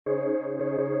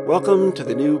Welcome to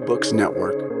the New Books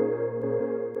Network.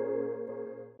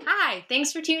 Hi,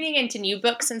 thanks for tuning in to New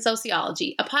Books in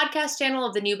Sociology, a podcast channel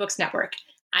of the New Books Network.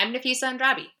 I'm Nafisa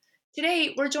Andrabi.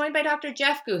 Today, we're joined by Dr.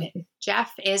 Jeff Guhin.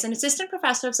 Jeff is an assistant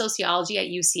professor of sociology at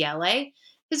UCLA.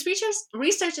 His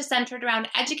research is centered around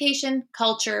education,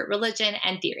 culture, religion,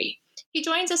 and theory. He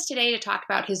joins us today to talk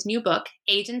about his new book,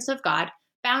 Agents of God: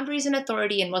 Boundaries and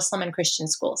Authority in Muslim and Christian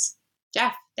Schools.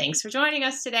 Jeff, thanks for joining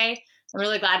us today. I'm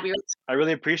really glad I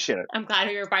really appreciate it. I'm glad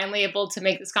we were finally able to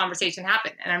make this conversation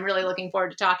happen, and I'm really looking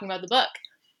forward to talking about the book.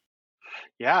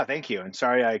 Yeah, thank you. And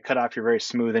sorry I cut off your very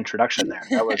smooth introduction there.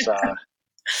 That was,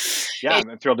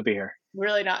 I'm thrilled to be here.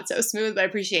 Really not so smooth, but I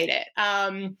appreciate it.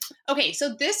 Okay,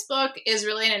 so this book is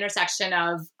really an intersection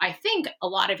of, I think, a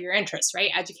lot of your interests,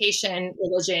 right? Education,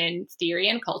 religion, theory,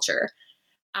 and culture.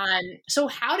 So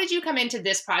how did you come into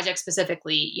this project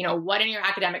specifically? You know, what in your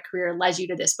academic career led you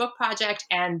to this book project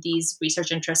and these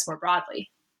research interests more broadly?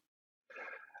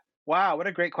 Wow, what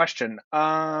a great question.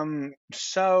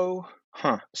 So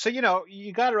you know,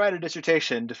 you got to write a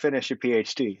dissertation to finish your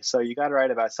PhD. So you got to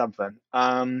write about something.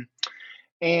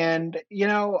 And you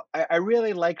know, I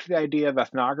really liked the idea of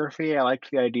ethnography. I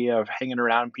liked the idea of hanging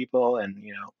around people and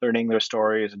learning their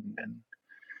stories and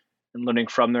learning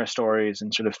from their stories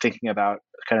and sort of thinking about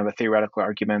kind of a theoretical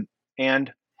argument.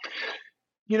 And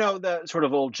the sort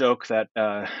of old joke that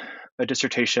a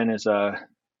dissertation is an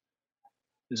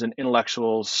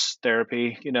intellectual's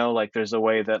therapy. Like there's a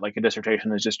way that like a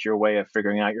dissertation is just your way of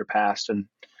figuring out your past. And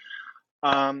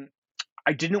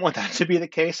I didn't want that to be the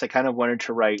case. I kind of wanted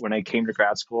to write when I came to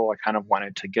grad school. I kind of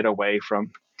wanted to get away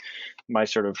from my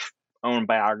sort of own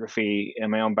biography and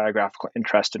my own biographical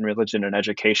interest in religion and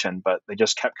education, but they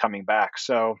just kept coming back.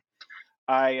 So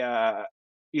I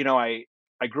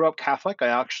grew up Catholic. I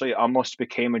actually almost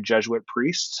became a Jesuit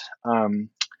priest.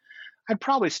 I'd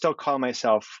probably still call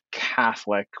myself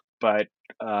Catholic, but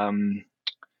my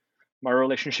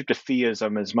relationship to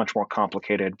theism is much more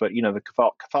complicated. But the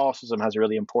Catholicism has a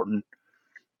really important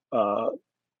kind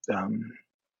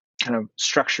of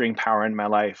structuring power in my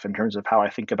life in terms of how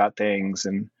I think about things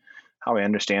and how I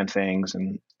understand things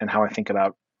and how I think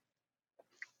about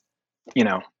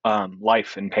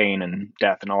life and pain and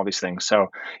death and all these things. So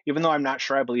even though I'm not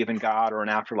sure I believe in God or an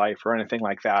afterlife or anything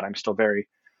like that, I'm still very,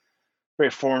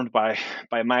 very formed by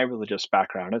my religious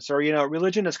background. And so,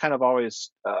 religion has kind of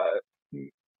always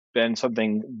been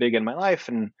something big in my life,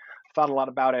 and thought a lot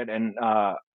about it. And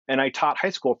I taught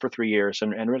high school for 3 years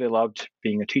and really loved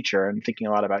being a teacher and thinking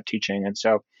a lot about teaching. And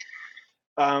so,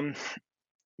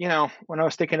 when I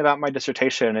was thinking about my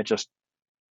dissertation, I just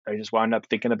wound up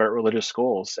thinking about religious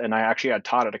schools. And I actually had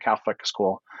taught at a Catholic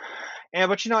school.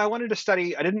 But I wanted to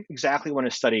study, I didn't exactly want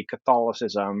to study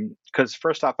Catholicism because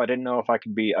first off, I didn't know if I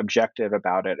could be objective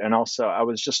about it. And also I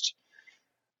was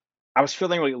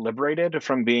feeling really liberated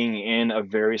from being in a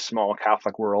very small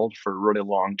Catholic world for a really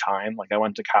long time. Like I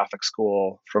went to Catholic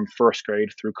school from first grade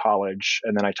through college,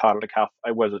 and then I taught at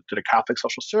did a Catholic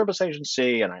social service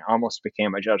agency, and I almost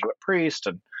became a Jesuit priest.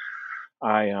 And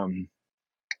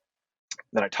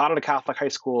then I taught at a Catholic high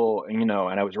school, and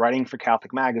I was writing for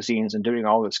Catholic magazines and doing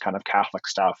all this kind of Catholic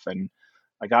stuff. And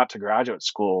I got to graduate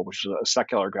school, which is a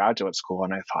secular graduate school,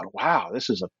 and I thought, wow, this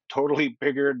is a totally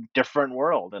bigger, different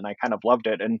world. And I kind of loved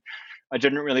it. And I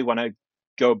didn't really want to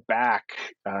go back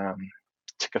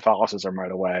to Catholicism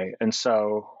right away. And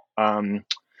so,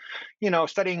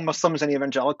 studying Muslims and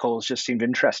evangelicals just seemed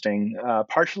interesting,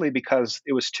 partially because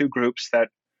it was two groups that,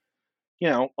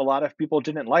 a lot of people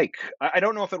didn't like. I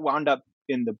don't know if it wound up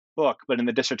in the book, but in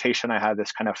the dissertation, I had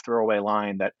this kind of throwaway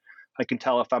line that I can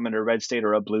tell if I'm in a red state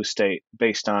or a blue state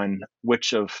based on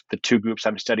which of the two groups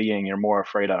I'm studying you're more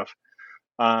afraid of.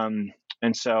 And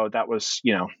so that was,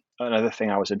 another thing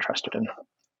I was interested in.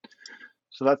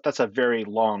 So that's a very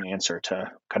long answer to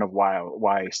kind of why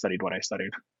I studied what I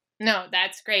studied. No,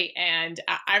 that's great. And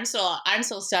I'm still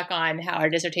stuck on how our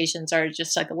dissertations are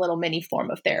just like a little mini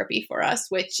form of therapy for us,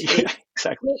 which is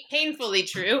exactly painfully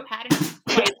true. Hadn't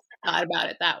quite thought about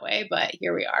it that way, but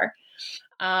here we are.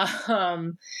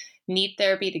 Need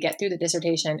therapy to get through the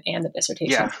dissertation, and the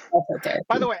dissertation also therapy.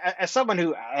 By the way, as someone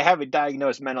who I have a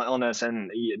diagnosed mental illness, and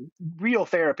real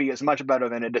therapy is much better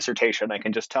than a dissertation. I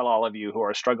can just tell all of you who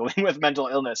are struggling with mental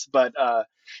illness, but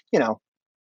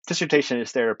dissertation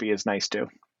is therapy is nice too.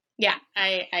 Yeah,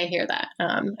 I hear that.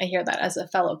 I hear that as a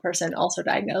fellow person also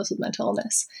diagnosed with mental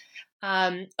illness.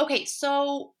 Okay,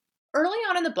 so early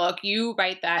on in the book, you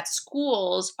write that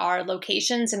schools are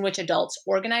locations in which adults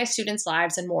organize students'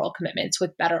 lives and moral commitments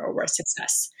with better or worse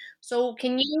success. So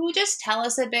can you just tell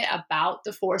us a bit about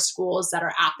the 4 schools that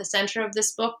are at the center of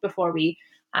this book before we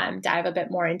dive a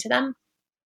bit more into them?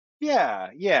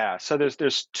 Yeah. So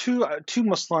there's two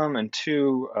Muslim and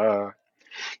two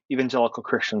evangelical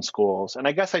Christian schools, and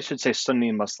I guess I should say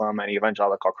Sunni Muslim and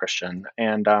evangelical Christian,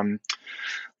 and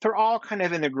they're all kind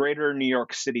of in the greater New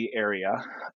York City area.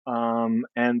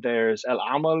 And there's Al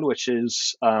Amal, which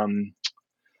is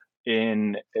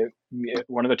in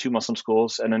one of the two Muslim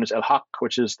schools, and then there's Al Haq,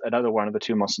 which is another one of the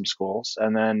two Muslim schools,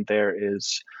 and then there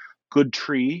is Good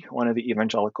Tree, one of the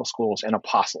evangelical schools, and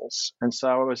Apostles. And so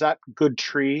I was at Good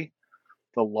Tree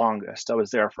the longest. I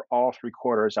was there for all 3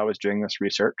 quarters. I was doing this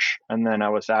research, and then I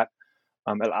was at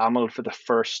Al Amal for the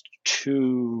first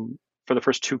 2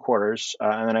 quarters,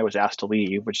 and then I was asked to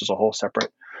leave, which is a whole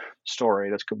separate story.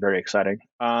 That's very exciting.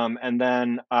 And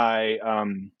then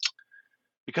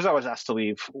because I was asked to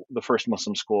leave the first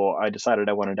Muslim school, I decided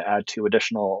I wanted to add 2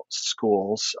 additional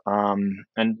schools,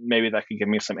 and maybe that could give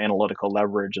me some analytical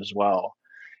leverage as well.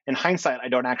 In hindsight, I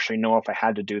don't actually know if I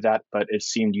had to do that, but it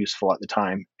seemed useful at the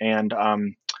time. And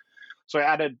so I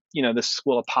added, this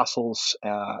school Apostles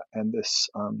and this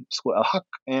school Al Haq,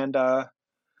 and and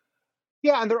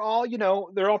they're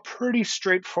all pretty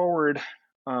straightforward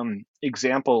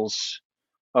examples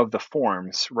of the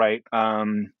forms, right?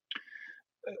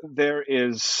 There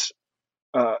is,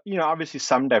 obviously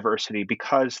some diversity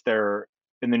because they're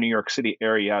in the New York City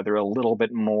area. They're a little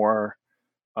bit more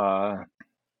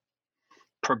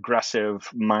progressive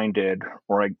minded,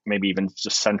 or maybe even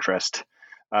just centrist,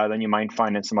 than you might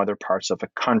find in some other parts of the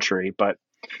country. But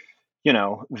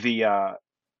the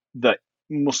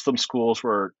Muslim schools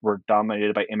were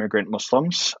dominated by immigrant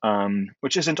Muslims,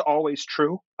 which isn't always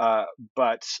true,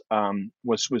 but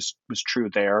was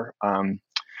true there.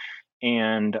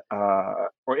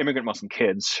 Or immigrant Muslim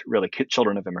kids, really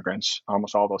children of immigrants.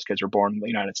 Almost all those kids were born in the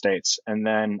United States. And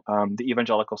then the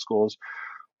evangelical schools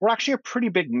were actually a pretty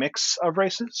big mix of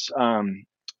races.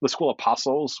 The school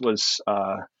Apostles was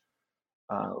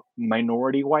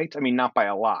minority white. I mean, not by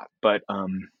a lot, but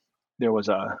there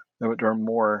were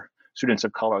more students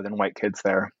of color than white kids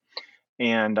there.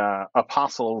 And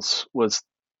Apostles was,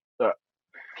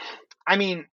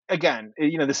 again,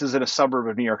 this is in a suburb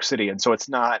of New York City, and so it's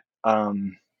not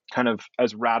kind of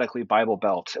as radically Bible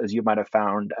Belt as you might have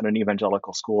found at an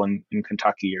evangelical school in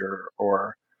Kentucky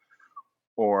or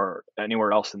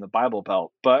anywhere else in the Bible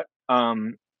Belt. But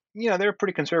they're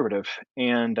pretty conservative,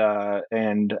 and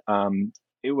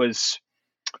it was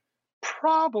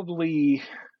probably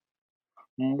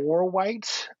more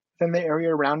white than the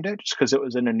area around it, just because it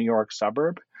was in a New York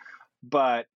suburb.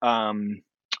 But not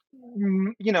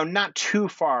too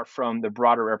far from the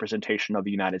broader representation of the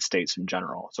United States in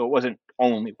general. So it wasn't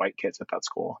only white kids at that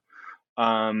school.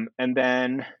 And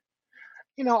then,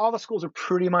 all the schools are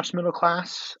pretty much middle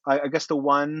class. I guess the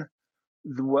one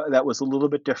that was a little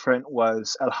bit different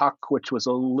was Al Haq, which was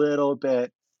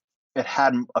it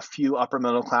had a few upper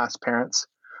middle class parents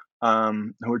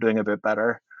who were doing a bit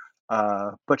better.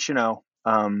 But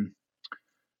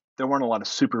there weren't a lot of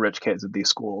super rich kids at these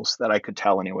schools that I could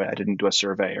tell anyway. I didn't do a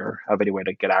survey or have any way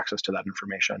to get access to that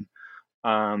information.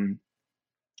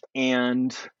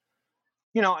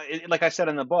 Like I said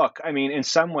in the book, in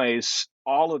some ways,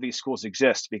 all of these schools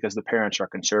exist because the parents are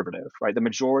conservative, right? The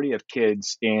majority of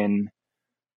kids in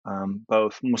the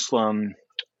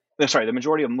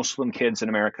majority of Muslim kids in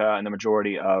America and the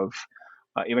majority of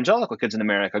evangelical kids in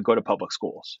America go to public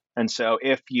schools. And so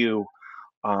if you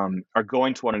are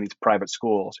going to one of these private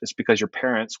schools, it's because your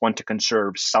parents want to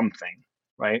conserve something,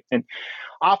 right? And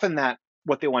often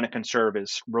what they want to conserve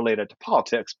is related to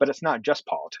politics, but it's not just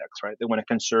politics, right? They want to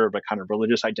conserve a kind of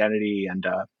religious identity and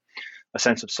a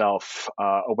sense of self,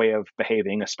 a way of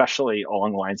behaving, especially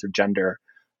along the lines of gender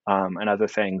and other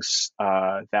things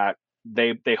that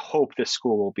they hope this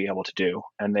school will be able to do.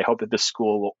 And they hope that this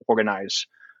school will organize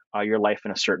your life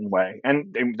in a certain way.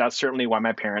 And that's certainly why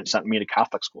my parents sent me to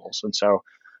Catholic schools. And so,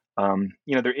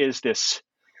 there is this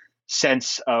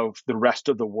sense of the rest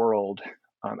of the world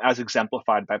as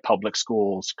exemplified by public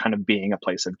schools kind of being a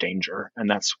place of danger. And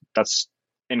that's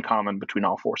in common between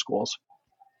all 4 schools.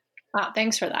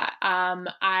 Thanks for that.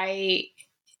 I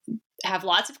have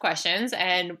lots of questions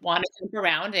and want to jump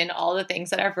around in all the things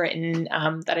that I've written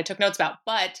that I took notes about.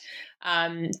 But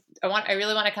I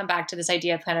really want to come back to this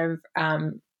idea of kind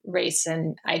of race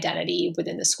and identity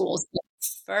within the schools.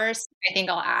 First, I think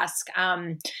I'll ask,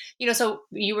 so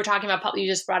you were talking about, you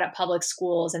just brought up public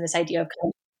schools, and this idea of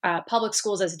public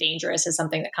schools as dangerous is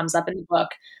something that comes up in the book.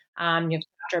 You have a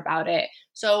chapter about it.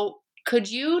 So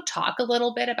could you talk a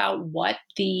little bit about what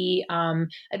the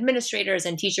administrators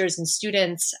and teachers and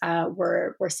students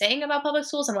were saying about public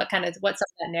schools and what some of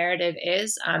that narrative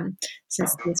is,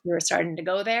 since we were starting to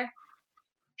go there?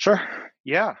 Sure.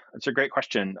 Yeah, that's a great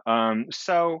question.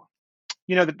 So,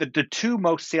 the two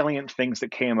most salient things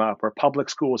that came up were public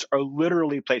schools are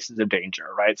literally places of danger,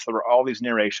 right? So there were all these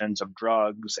narrations of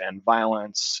drugs and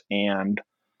violence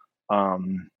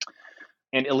um,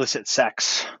 and illicit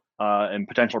sex and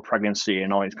potential pregnancy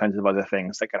and all these kinds of other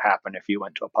things that could happen if you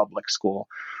went to a public school,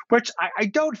 which I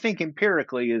don't think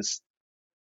empirically is,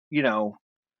 you know,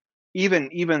 even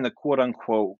the quote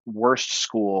unquote worst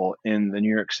school in the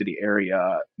New York City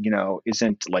area,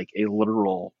 isn't like a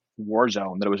literal war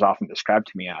zone that it was often described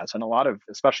to me as. And a lot of,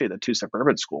 especially the two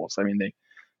suburban schools, I mean, they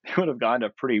would have gone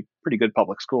to pretty good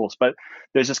public schools, but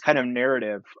there's this kind of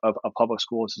narrative of public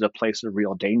schools as a place of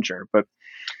real danger. But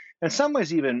in some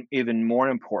ways, even more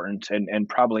important and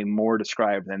probably more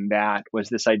described than that was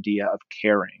this idea of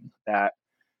caring, that,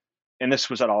 and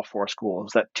this was at all four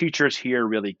schools, that teachers here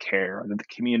really care, that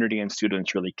the community and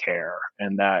students really care,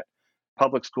 and that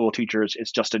public school teachers,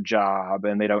 it's just a job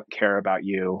and they don't care about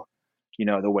you,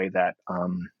 the way that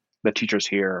the teachers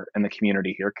here and the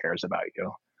community here cares about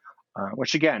you,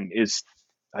 which again is,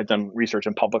 I've done research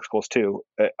in public schools too.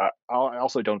 I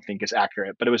also don't think is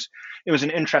accurate, but it was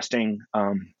an interesting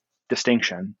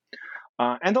distinction.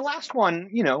 And the last one,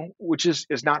 which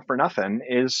is not for nothing,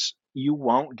 is you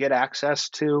won't get access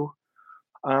to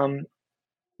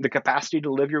the capacity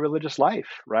to live your religious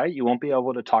life, right? You won't be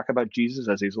able to talk about Jesus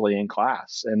as easily in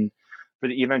class. And for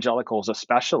the evangelicals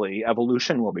especially,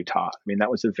 evolution will be taught. I mean,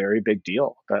 that was a very big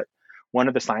deal. That one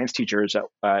of the science teachers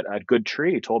at Good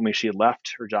Tree told me she had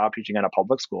left her job teaching at a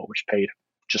public school, which paid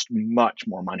just much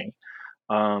more money,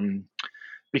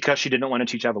 because she didn't want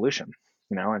to teach evolution,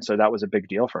 and so that was a big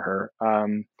deal for her.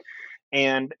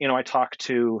 And I talked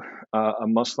to a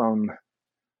Muslim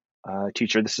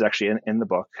teacher. This is actually in the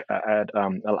book at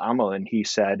Al Amal, and he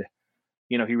said,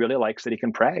 he really likes that he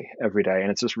can pray every day,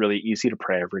 and it's just really easy to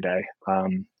pray every day.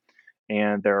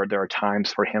 And there are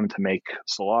times for him to make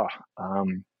salah,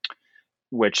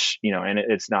 which and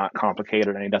it's not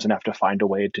complicated, and he doesn't have to find a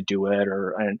way to do it.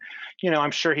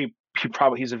 I'm sure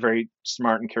he's a very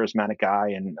smart and charismatic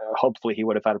guy, and hopefully he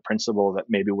would have had a principal that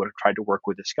maybe would have tried to work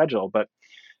with his schedule, but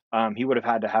he would have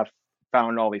had to have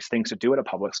found all these things to do at a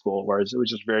public school, whereas it was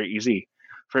just very easy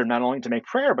for him not only to make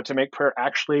prayer, but to make prayer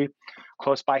actually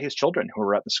close by his children who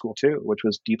were at the school too, which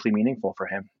was deeply meaningful for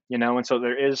him, and so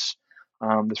there is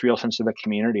this real sense of a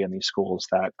community in these schools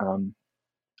that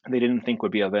they didn't think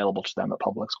would be available to them at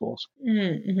public schools.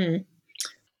 Mm-hmm.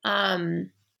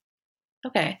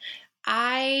 Okay.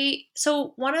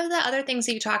 So one of the other things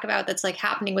that you talk about that's like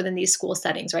happening within these school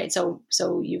settings, right? So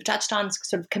you've touched on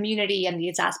sort of community and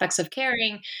these aspects of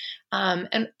caring.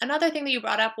 And another thing that you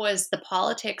brought up was the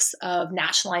politics of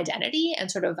national identity and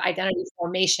sort of identity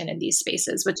formation in these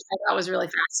spaces, which I thought was really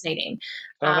fascinating.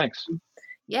 Oh, thanks.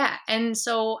 Yeah. And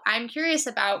so I'm curious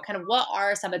about kind of what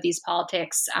are some of these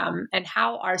politics, and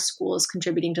how are schools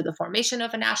contributing to the formation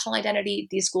of a national identity,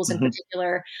 these schools in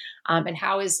particular, and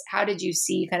how did you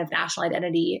see kind of national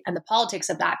identity and the politics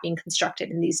of that being constructed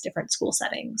in these different school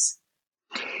settings?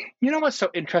 What's so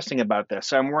interesting about this?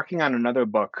 So I'm working on another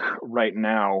book right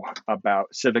now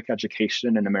about civic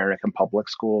education in American public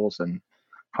schools, and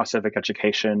how civic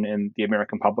education in the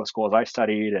American public schools I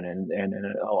studied and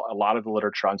a lot of the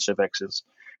literature on civics is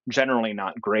generally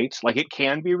not great. Like, it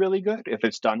can be really good if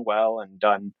it's done well and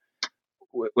done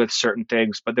with certain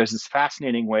things, but there's this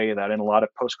fascinating way that in a lot of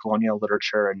post-colonial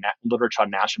literature and literature on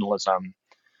nationalism,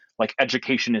 like,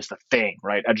 education is the thing,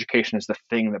 right? Education is the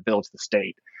thing that builds the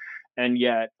state. And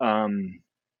yet,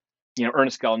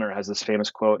 Ernest Gellner has this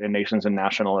famous quote in Nations and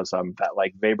Nationalism that,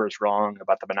 like, Weber's wrong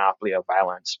about the monopoly of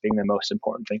violence being the most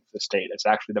important thing for the state. It's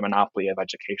actually the monopoly of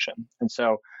education. And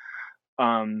so,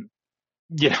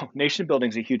 nation building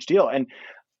is a huge deal, and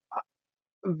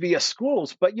via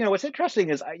schools. But what's interesting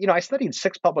is, I studied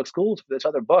 6 public schools for this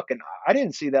other book, and I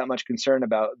didn't see that much concern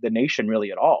about the nation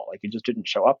really at all. Like, it just didn't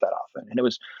show up that often, and it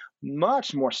was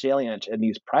much more salient in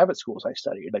these private schools I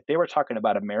studied. Like, they were talking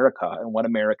about America and what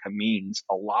America means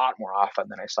a lot more often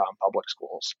than I saw in public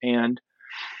schools. And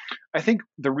I think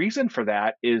the reason for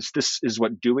that is, this is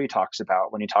what Dewey talks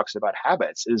about when he talks about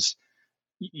habits, is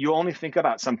you only think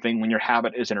about something when your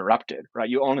habit is interrupted, right?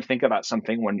 You only think about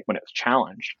something when it's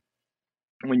challenged.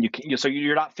 So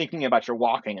you're not thinking about your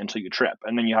walking until you trip,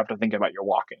 and then you have to think about your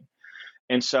walking.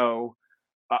 And so,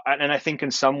 and I think in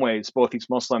some ways, both these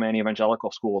Muslim and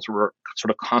evangelical schools were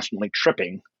sort of constantly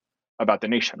tripping about the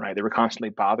nation, right? They were constantly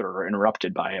bothered or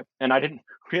interrupted by it. And I didn't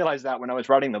realize that when I was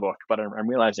writing the book, but I'm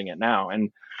realizing it now.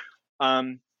 And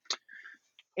the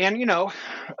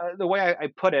way I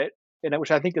put it,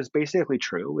 which I think is basically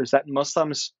true, is that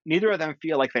Muslims, neither of them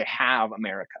feel like they have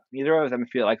America. Neither of them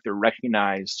feel like they're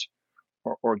recognized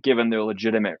or given their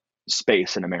legitimate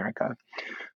space in America.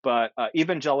 But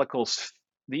evangelicals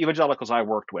the evangelicals I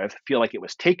worked with feel like it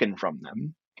was taken from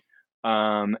them.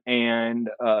 And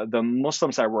the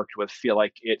Muslims I worked with feel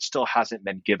like it still hasn't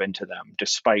been given to them,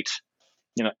 despite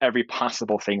every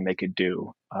possible thing they could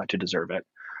do to deserve it.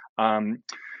 And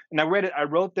I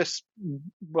wrote this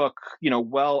book,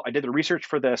 I did the research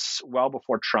for this well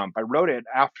before Trump. I wrote it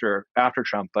after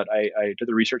Trump, but I did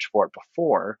the research for it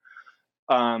before.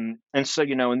 And so,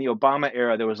 in the Obama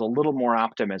era, there was a little more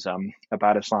optimism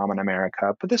about Islam in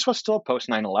America, but this was still post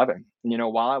 9/11.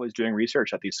 While I was doing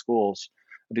research at these schools,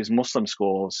 these Muslim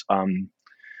schools,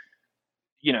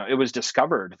 it was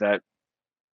discovered that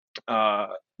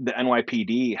the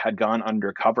NYPD had gone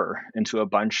undercover into a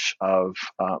bunch of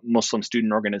Muslim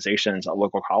student organizations at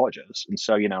local colleges. And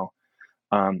so,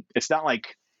 it's not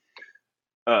like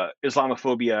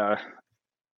Islamophobia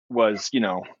was,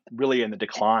 really in the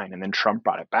decline and then Trump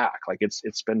brought it back. Like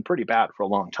it's been pretty bad for a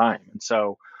long time. And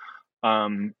so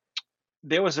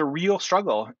there was a real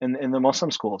struggle in the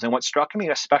Muslim schools. And what struck me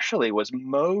especially was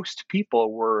most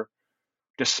people were,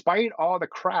 despite all the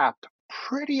crap,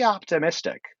 pretty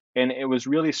optimistic. And it was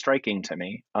really striking to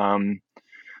me. I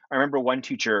remember one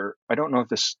teacher, I don't know if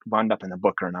this wound up in the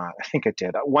book or not. I think it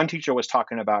did. One teacher was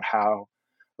talking about how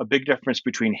a big difference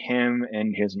between him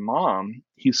and his mom,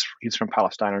 he's from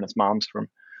Palestine and his mom's from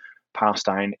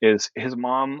Palestine, is his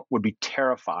mom would be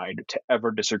terrified to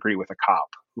ever disagree with a cop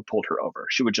who pulled her over.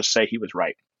 She would just say he was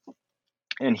right.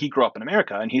 And he grew up in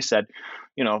America, and he said,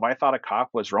 if I thought a cop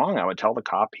was wrong, I would tell the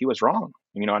cop he was wrong,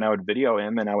 and I would video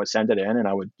him and I would send it in, and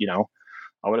I would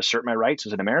assert my rights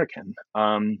as an American.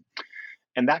 And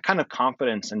that kind of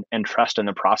confidence and trust in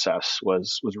the process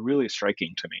was really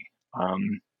striking to me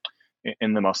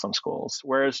in the Muslim schools.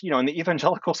 Whereas, in the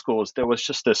evangelical schools, there was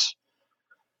just this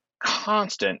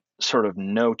constant sort of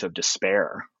note of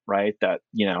despair, right? That,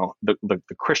 the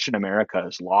Christian America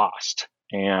is lost.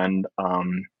 And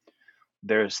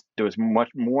there was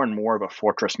much more and more of a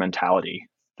fortress mentality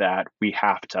that we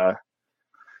have to,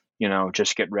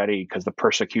 just get ready because the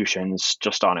persecution's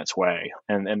just on its way.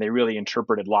 And they really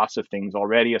interpreted lots of things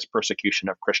already as persecution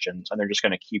of Christians, and they're just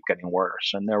going to keep getting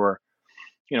worse. And there were,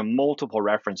 multiple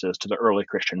references to the early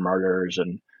Christian martyrs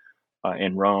and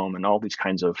in Rome, and all these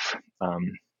kinds of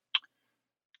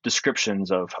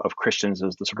descriptions of Christians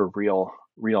as the sort of real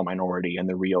minority and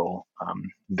the real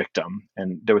victim.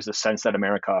 And there was a sense that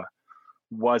America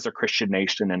was a Christian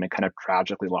nation and it kind of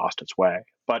tragically lost its way.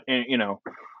 But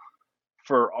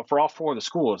for all four of the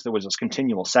schools, there was this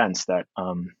continual sense that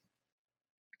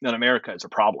that America is a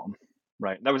problem,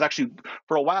 right? That was actually,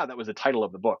 for a while, that was the title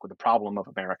of the book, with the problem of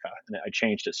America, and I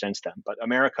changed it since then. But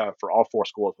America, for all four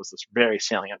schools, was this very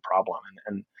salient problem,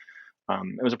 and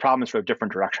it was a problem in sort of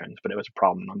different directions, but it was a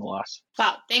problem nonetheless.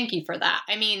 Wow, thank you for that.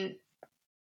 I mean,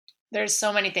 there's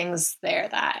so many things there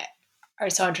that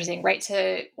are so interesting, right?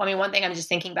 One thing I'm just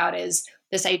thinking about is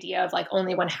this idea of like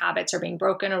only when habits are being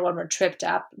broken or when we're tripped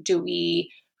up do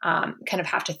we kind of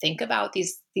have to think about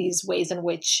these ways in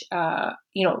which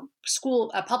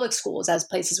public schools as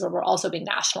places where we're also being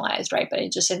nationalized, right?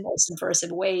 But just in more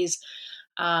subversive ways.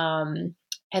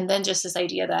 And then just this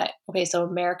idea that, okay, so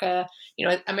America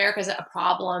is a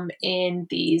problem in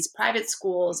these private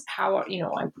schools. How,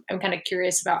 I'm kind of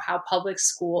curious about how public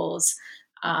schools,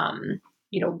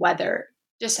 whether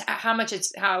just how much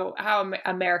how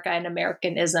America and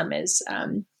Americanism is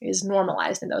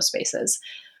normalized in those spaces.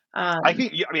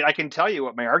 I can tell you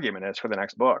what my argument is for the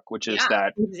next book, which is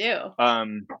that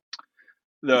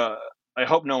I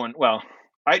hope no one,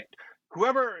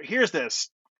 whoever hears this,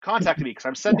 contact me, because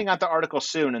I'm sending out the article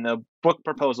soon, and the book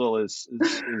proposal is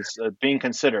being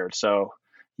considered. So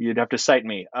you'd have to cite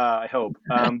me, I hope.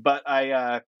 But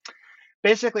I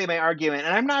basically my argument,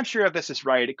 and I'm not sure if this is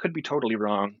right. It could be totally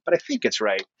wrong, but I think it's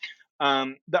right.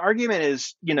 The argument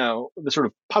is, the sort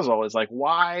of puzzle is like,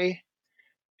 why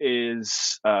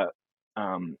is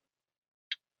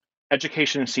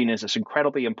education seen as this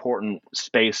incredibly important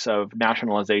space of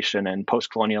nationalization and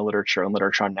post-colonial literature and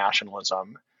literature on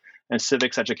nationalism, and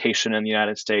civics education in the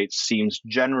United States seems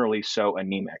generally so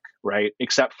anemic, right?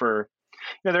 Except for,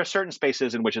 there are certain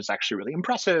spaces in which it's actually really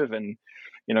impressive, and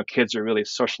kids are really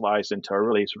socialized into a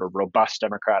really sort of robust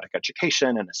democratic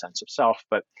education and a sense of self.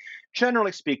 But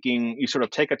generally speaking, you sort of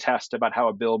take a test about how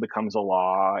a bill becomes a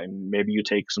law, and maybe you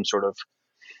take some sort of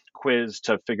quiz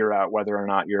to figure out whether or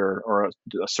not or a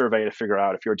survey to figure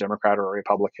out if you're a Democrat or a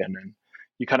Republican, and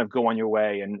you kind of go on your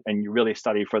way, and you really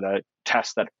study for the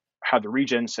test that how the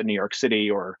regents in New York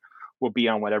City or will be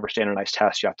on whatever standardized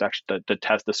test you have to actually the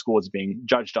test the school is being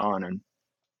judged on, and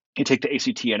you take the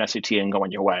ACT and SAT and go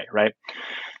on your way, right?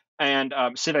 And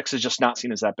civics is just not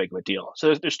seen as that big of a deal.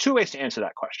 So there's two ways to answer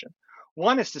that question.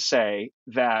 One is to say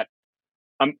that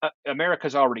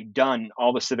America's already done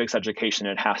all the civics education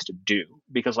it has to do,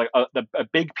 because like a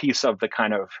big piece of the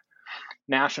kind of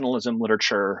nationalism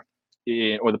literature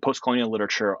or the post-colonial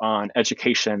literature on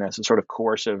education as a sort of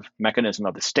coercive mechanism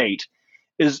of the state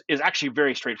is actually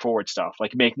very straightforward stuff,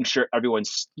 like making sure everyone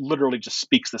literally just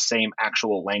speaks the same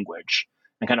actual language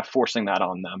and kind of forcing that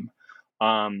on them,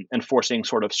 and forcing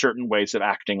sort of certain ways of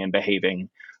acting and behaving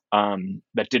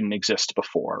that didn't exist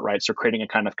before, right? So creating a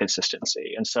kind of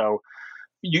consistency. And so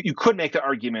you could make the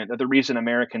argument that the reason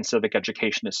American civic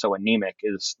education is so anemic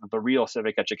is the real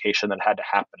civic education that had to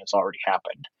happen has already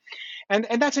happened.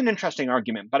 And that's an interesting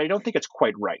argument, but I don't think it's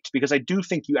quite right, because I do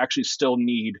think you actually still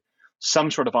need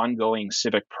some sort of ongoing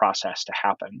civic process to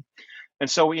happen. And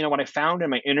so, what I found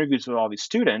in my interviews with all these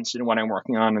students and what I'm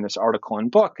working on in this article and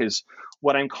book is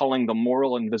what I'm calling the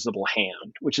moral invisible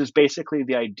hand, which is basically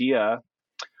the idea,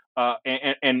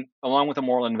 and along with the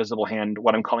moral invisible hand,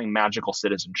 what I'm calling magical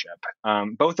citizenship,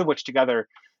 both of which together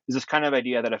is this kind of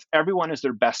idea that if everyone is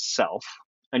their best self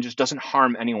and just doesn't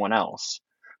harm anyone else,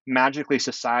 magically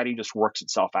society just works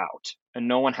itself out and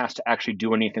no one has to actually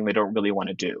do anything they don't really want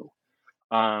to do.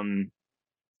 And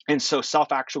so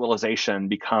self-actualization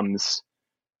becomes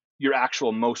your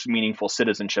actual most meaningful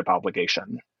citizenship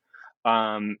obligation.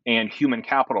 And human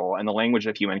capital and the language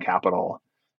of human capital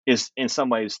is in some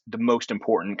ways the most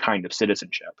important kind of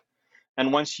citizenship.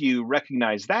 And once you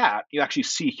recognize that, you actually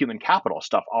see human capital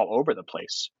stuff all over the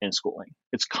place in schooling.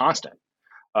 It's constant,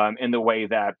 in the way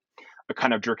that a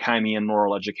kind of Durkheimian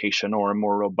moral education or a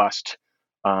more robust,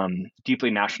 deeply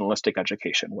nationalistic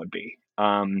education would be.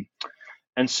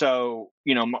 And so,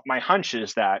 my hunch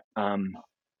is that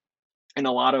in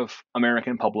a lot of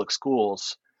American public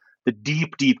schools, the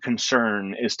deep, deep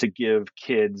concern is to give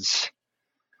kids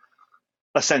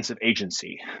a sense of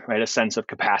agency, right? A sense of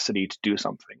capacity to do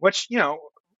something, which,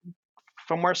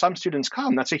 from where some students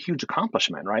come, that's a huge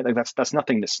accomplishment, right? Like that's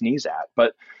nothing to sneeze at.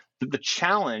 But the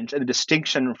challenge and the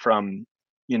distinction from,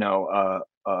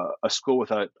 a school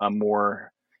with a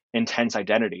more intense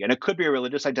identity, and it could be a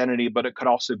religious identity, but it could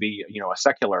also be, a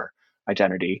secular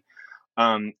identity,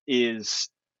 is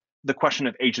the question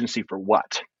of agency for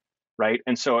what, right?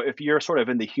 And so if you're sort of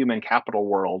in the human capital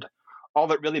world, all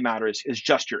that really matters is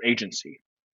just your agency,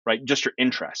 right? Just your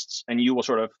interests. And you will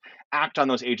sort of act on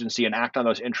those agency and act on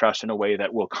those interests in a way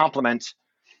that will complement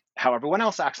how everyone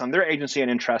else acts on their agency and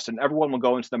interest, and everyone will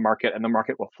go into the market and the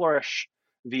market will flourish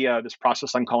via this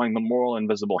process I'm calling the moral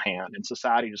invisible hand. And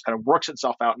society just kind of works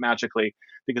itself out magically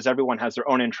because everyone has their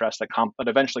own interests that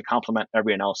eventually complement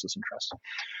everyone else's interests.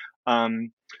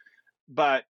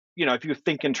 But if you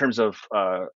think in terms of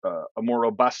a more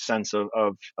robust sense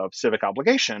of civic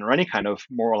obligation or any kind of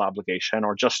moral obligation,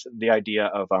 or just the idea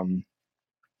of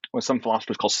what some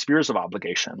philosophers call spheres of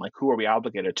obligation, like who are we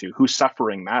obligated to, whose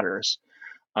suffering matters,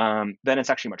 then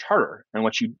it's actually much harder. And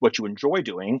what you enjoy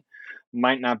doing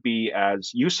might not be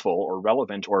as useful or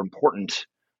relevant or important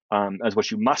as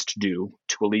what you must do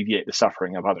to alleviate the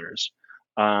suffering of others.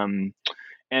 And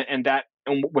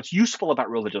what's useful about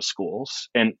religious schools,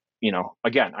 and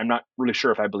again, I'm not really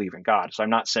sure if I believe in God, so I'm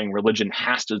not saying religion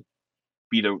has to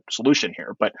be the solution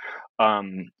here. But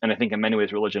and I think in many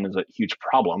ways religion is a huge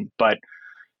problem. But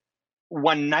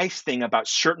one nice thing about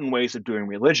certain ways of doing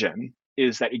religion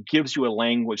is that it gives you a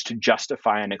language to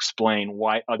justify and explain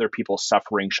why other people's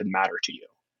suffering should matter to you.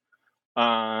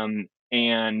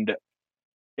 And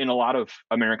in a lot of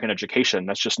American education,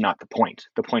 that's just not the point.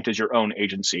 The point is your own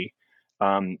agency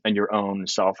and your own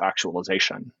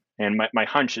self-actualization. And my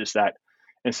hunch is that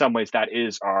in some ways that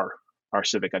is our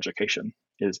civic education,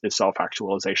 is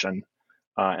self-actualization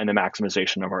and the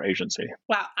maximization of our agency.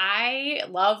 Wow, I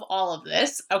love all of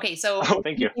this. Okay, so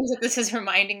thank you. Things that this is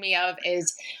reminding me of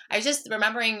is I was just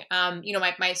remembering,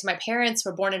 my parents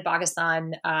were born in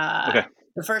Pakistan, Okay.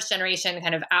 the first generation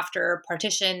kind of after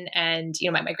partition, and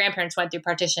my grandparents went through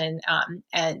partition,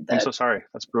 and I'm so sorry.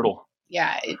 That's brutal.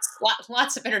 Yeah, it's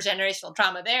lots of intergenerational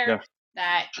trauma there. Yeah.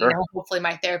 That Sure. Hopefully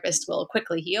my therapist will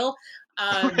quickly heal.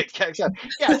 Yeah,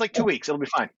 it's like 2 weeks. It'll be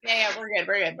fine. Yeah, we're good.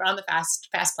 We're on the fast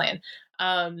plan.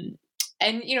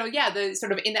 And the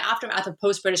sort of in the aftermath of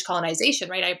post-British colonization,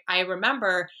 right? I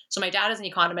remember, so my dad is an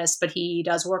economist, but he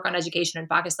does work on education in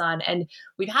Pakistan. And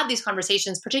we've had these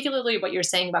conversations, particularly what you're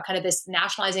saying about kind of this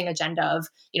nationalizing agenda of,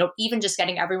 even just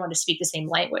getting everyone to speak the same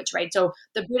language, right? So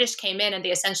the British came in and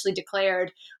they essentially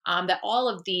declared that all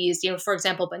of these, for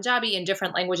example, Punjabi and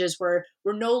different languages were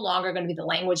no longer going to be the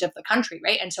language of the country,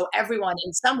 right? And so everyone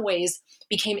in some ways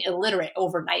became illiterate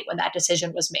overnight when that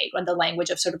decision was made, when the language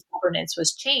of sort of governance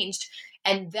was changed.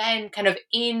 And then kind of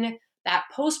in that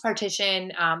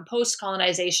post-partition,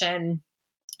 post-colonization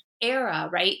era,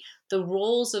 right? The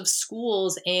roles of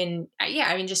schools in,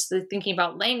 just thinking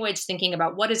about language, thinking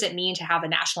about what does it mean to have a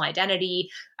national identity,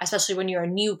 especially when you're a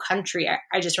new country.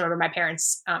 I just remember my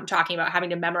parents talking about having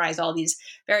to memorize all these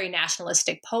very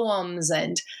nationalistic poems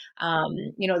and,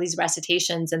 these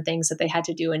recitations and things that they had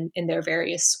to do in their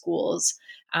various schools.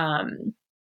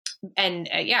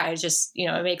 It just,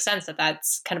 it makes sense that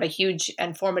that's kind of a huge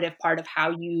and formative part of how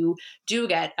you do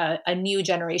get a new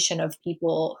generation of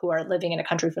people who are living in a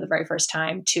country for the very first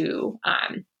time to,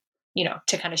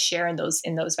 to kind of share in those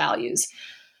values.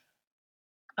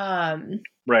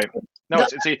 Right. No,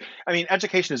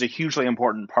 education is a hugely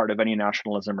important part of any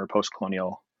nationalism or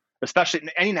post-colonial, especially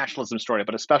any nationalism story,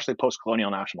 but especially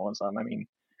post-colonial nationalism. I mean,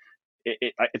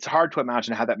 it's hard to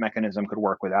imagine how that mechanism could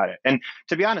work without it. And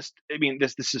to be honest, I mean,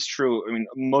 this is true. I mean,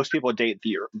 most people date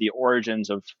the origins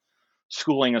of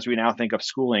schooling as we now think of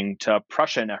schooling to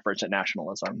Prussian efforts at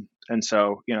nationalism. And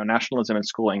so, nationalism and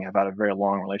schooling have had a very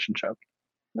long relationship.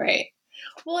 Right.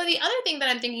 Well, the other thing that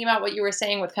I'm thinking about what you were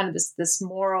saying with kind of this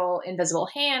moral invisible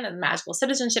hand and magical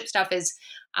citizenship stuff is,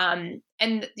 that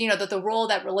the role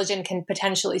that religion can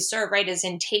potentially serve, right, is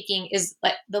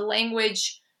like the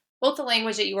language, both the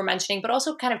language that you were mentioning, but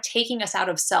also kind of taking us out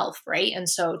of self, right? And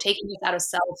so taking us out of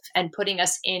self and putting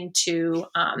us into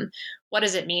what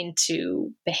does it mean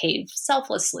to behave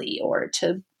selflessly or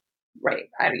to, right?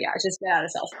 Just get out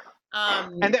of self.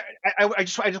 And there, I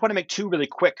just want to make two really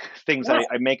quick things that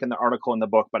I make in the article in the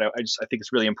book, but I think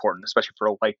it's really important, especially for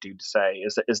a white dude to say,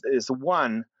 is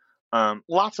one,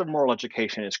 lots of moral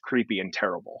education is creepy and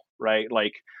terrible, right?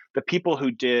 Like the people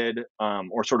who did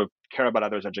or sort of care about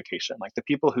others' education, like the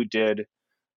people who did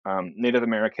Native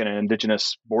American and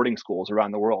indigenous boarding schools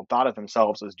around the world thought of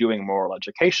themselves as doing moral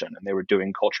education, and they were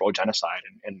doing cultural genocide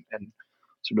and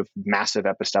sort of massive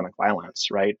epistemic violence,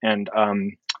 right? And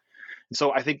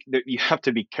so I think that you have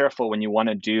to be careful when you want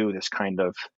to do this kind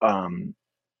of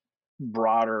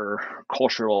broader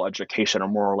cultural education or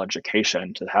moral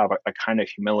education to have a kind of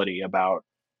humility about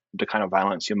the kind of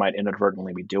violence you might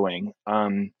inadvertently be doing.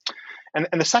 And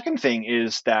the second thing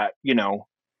is that,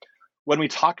 when we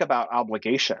talk about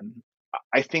obligation,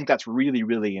 I think that's really,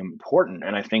 really important.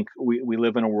 And I think we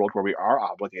live in a world where we are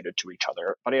obligated to each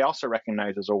other. But I also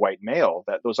recognize as a white male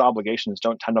that those obligations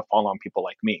don't tend to fall on people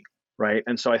like me. Right.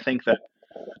 And so I think that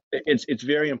it's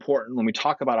very important when we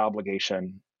talk about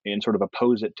obligation and sort of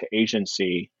oppose it to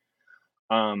agency,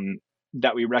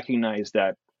 that we recognize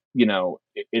that,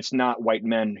 it's not white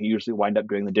men who usually wind up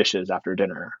doing the dishes after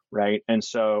dinner. Right. And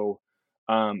so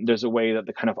there's a way that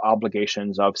the kind of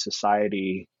obligations of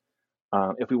society,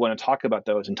 if we want to talk about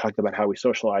those and talk about how we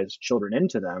socialize children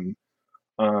into them,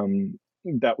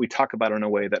 that we talk about in a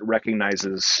way that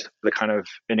recognizes the kind of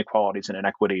inequalities and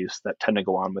inequities that tend to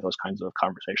go on with those kinds of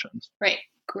conversations. Right.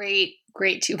 Great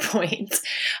 2 points.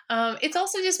 It's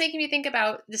also just making me think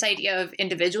about this idea of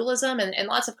individualism and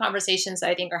lots of conversations that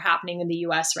I think are happening in the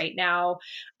US right now.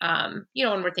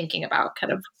 When we're thinking about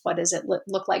kind of what does it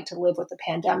look like to live with the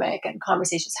pandemic and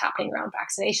conversations happening around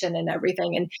vaccination and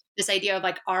everything. And this idea of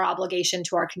like our obligation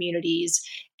to our communities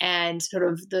and sort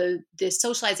of the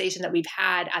socialization that we've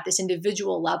had at this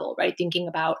individual level, right? Thinking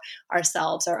about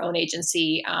ourselves, our own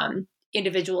agency,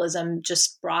 individualism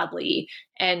just broadly,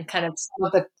 and kind of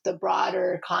some of the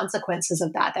broader consequences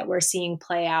of that we're seeing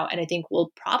play out. And I think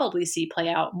we'll probably see play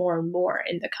out more and more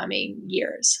in the coming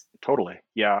years. Totally.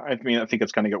 Yeah. I mean, I think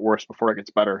it's going to get worse before it gets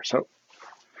better. So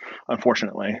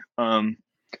unfortunately, yeah,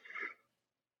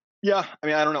 I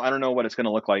mean, I don't know what it's going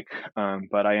to look like.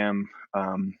 But I am,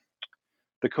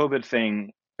 the COVID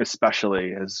thing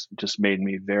especially has just made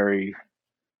me very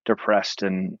depressed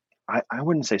and I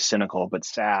wouldn't say cynical, but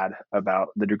sad about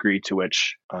the degree to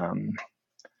which a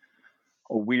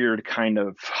weird kind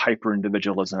of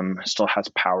hyper-individualism still has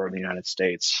power in the United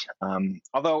States. And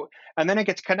then it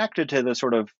gets connected to the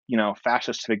sort of,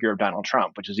 fascist figure of Donald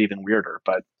Trump, which is even weirder.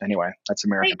 But anyway, that's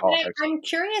American politics. I'm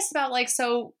curious about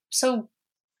so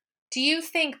do you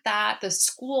think that the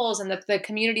schools and the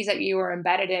communities that you were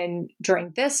embedded in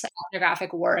during this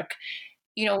ethnographic work,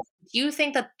 do you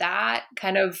think that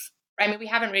kind of, I mean, we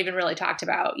haven't even really talked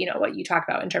about, what you talk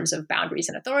about in terms of boundaries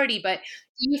and authority, but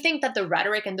do you think that the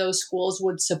rhetoric in those schools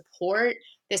would support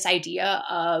this idea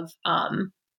of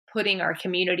putting our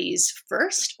communities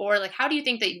first? Or like, how do you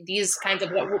think that these kinds of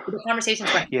the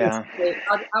conversations, yeah,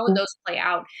 how would those play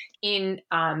out in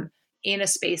a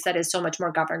space that is so much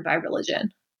more governed by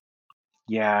religion?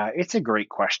 Yeah, it's a great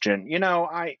question.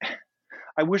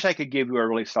 I wish I could give you a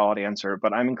really solid answer,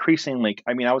 but I'm increasingly,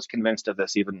 I was convinced of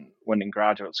this even when in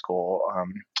graduate school.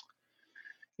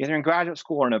 Either in graduate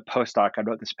school or in a postdoc, I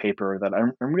wrote this paper that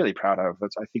I'm really proud of.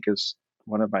 That I think is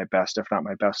one of my best, if not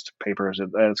my best papers.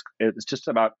 It's just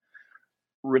about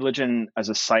religion as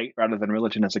a site rather than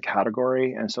religion as a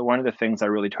category. And so one of the things I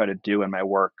really try to do in my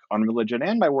work on religion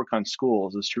and my work on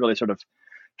schools is to really sort of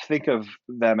think of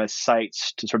them as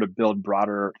sites to sort of build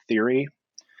broader theory.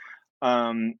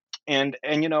 And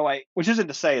which isn't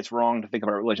to say it's wrong to think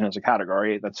about religion as a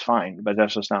category. That's fine, but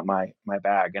that's just not my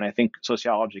bag. And I think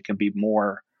sociology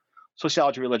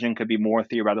religion could be more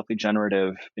theoretically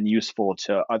generative and useful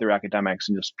to other academics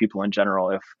and just people in general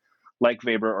if, like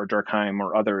Weber or Durkheim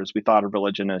or others, we thought of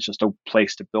religion as just a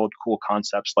place to build cool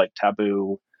concepts like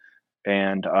taboo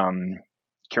and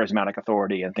charismatic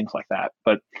authority and things like that.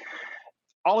 But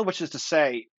all of which is to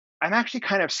say, I'm actually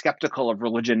kind of skeptical of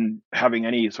religion having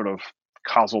any sort of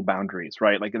causal boundaries,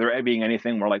 right? Like there being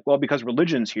anything where like, well, because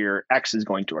religion's here, X is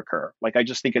going to occur. Like I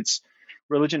just think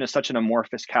religion is such an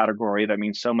amorphous category that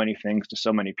means so many things to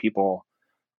so many people,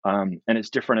 and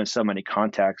it's different in so many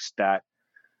contexts that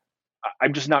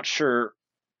I'm just not sure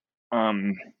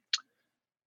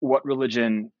what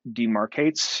religion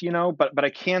demarcates, but I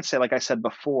can say, like I said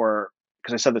before,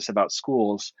 because I said this about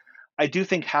schools, I do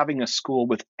think having a school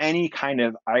with any kind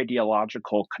of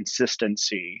ideological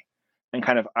consistency and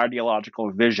kind of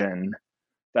ideological vision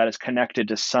that is connected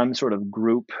to some sort of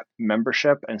group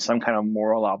membership and some kind of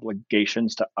moral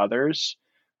obligations to others,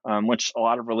 which a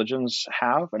lot of religions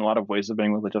have and a lot of ways of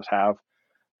being religious have,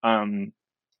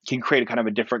 can create a kind of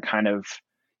a different kind of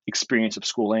experience of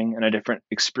schooling and a different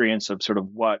experience of sort of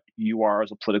what you are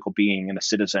as a political being and a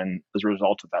citizen as a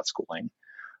result of that schooling.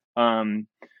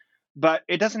 But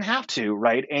it doesn't have to,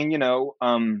 right? And,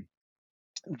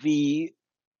 the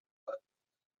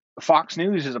Fox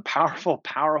News is a powerful,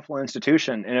 powerful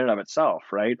institution in and of itself,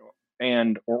 right?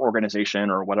 Or organization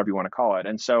or whatever you want to call it.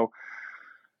 And so,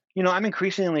 I'm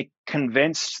increasingly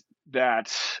convinced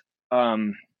that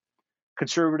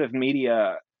conservative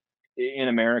media in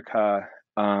America,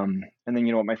 and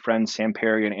then what my friends Sam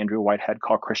Perry and Andrew Whitehead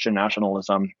call Christian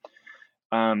nationalism,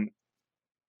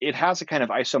 it has a kind of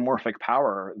isomorphic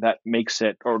power that makes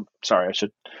it,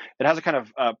 it has a kind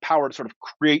of power to sort of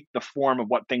create the form of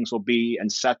what things will be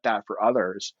and set that for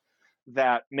others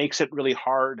that makes it really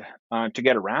hard to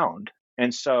get around.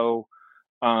 And so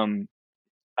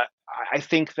I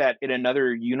think that in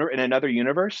another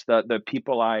universe, the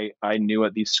people I knew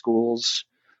at these schools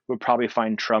would probably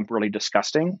find Trump really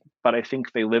disgusting. But I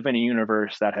think they live in a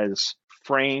universe that has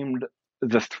framed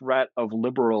the threat of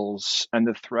liberals and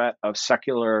the threat of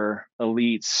secular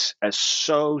elites as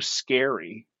so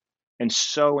scary and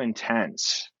so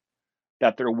intense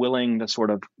that they're willing to sort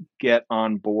of get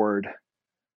on board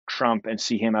Trump and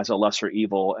see him as a lesser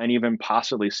evil and even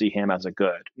possibly see him as a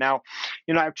good. Now,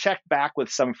 I've checked back with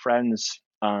some friends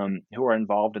who are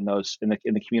involved in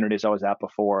the communities I was at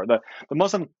before. The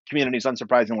Muslim communities,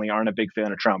 unsurprisingly, aren't a big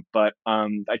fan of Trump, but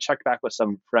I checked back with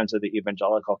some friends of the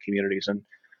evangelical communities, and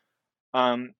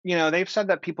they've said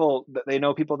that they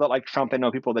know people that like Trump, they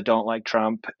know people that don't like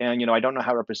Trump, and I don't know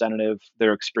how representative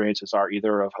their experiences are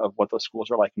either of what those schools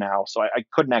are like now. So I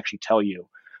couldn't actually tell you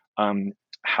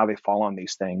how they fall on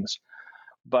these things,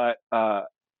 but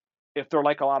if they're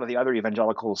like a lot of the other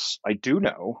evangelicals I do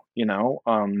know,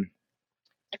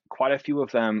 quite a few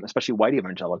of them, especially white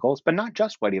evangelicals, but not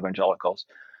just white evangelicals,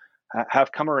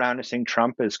 have come around to seeing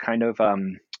Trump as kind of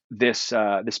this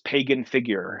pagan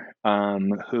figure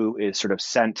who is sort of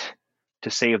sent to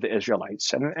save the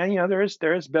Israelites, and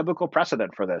there is biblical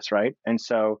precedent for this, right? And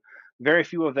so very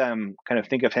few of them kind of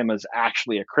think of him as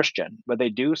actually a Christian, but they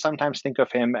do sometimes think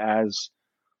of him as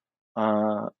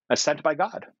sent by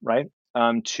God, right,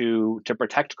 to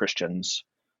protect Christians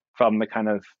from the kind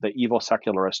of the evil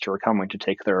secularists who are coming to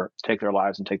take their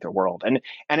lives and take their world, and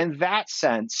in that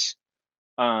sense,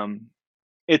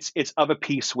 it's of a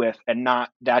piece with and not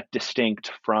that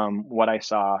distinct from what I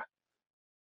saw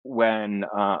when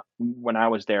I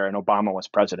was there and Obama was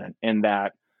president, in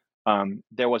that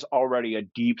there was already a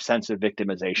deep sense of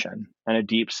victimization and a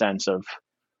deep sense of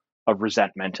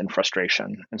resentment and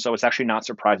frustration. And so it's actually not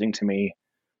surprising to me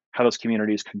how those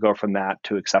communities could go from that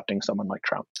to accepting someone like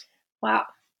Trump. Wow.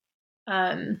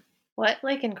 What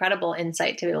incredible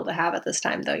insight to be able to have at this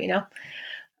time, though,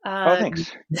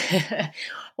 Thanks.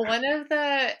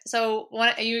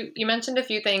 You mentioned a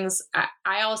few things.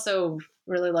 I also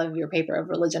really love your paper of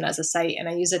religion as a site, and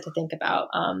I use it to think about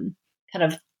kind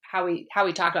of how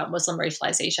we talk about Muslim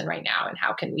racialization right now, and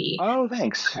how can we. Oh,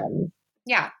 thanks.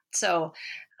 Yeah. So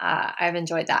I've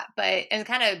enjoyed that, and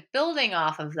kind of building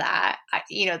off of that,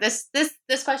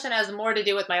 this question has more to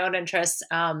do with my own interests,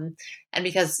 and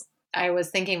because I was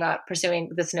thinking about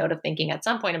pursuing this note of thinking at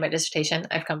some point in my dissertation.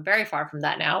 I've come very far from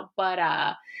that now, but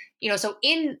So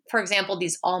in, for example,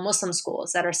 these all Muslim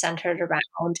schools that are centered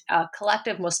around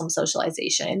collective Muslim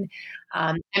socialization,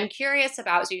 I'm curious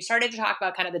about, so you started to talk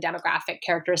about kind of the demographic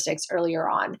characteristics earlier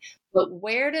on, but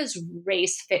where does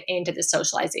race fit into the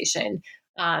socialization?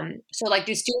 So like,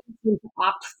 do students need to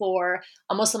opt for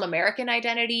a Muslim American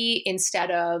identity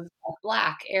instead of a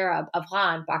Black, Arab,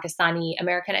 Afghan, Pakistani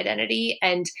American identity?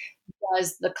 And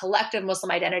does the collective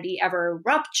Muslim identity ever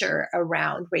rupture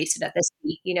around race and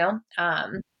ethnicity,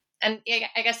 and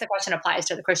I guess the question applies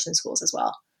to the Christian schools as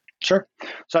well. Sure.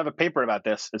 So I have a paper about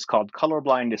this. It's called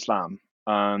Colorblind Islam.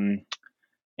 And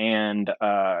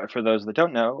for those that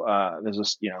don't know, there's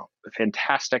this,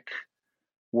 fantastic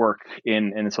work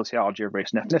in the sociology of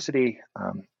race and ethnicity,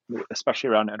 especially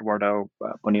around Eduardo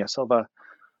Bonilla Silva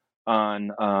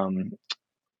on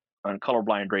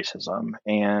colorblind racism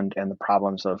and the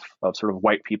problems of sort of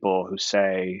white people who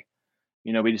say,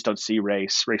 we just don't see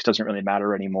race. Race doesn't really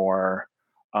matter anymore.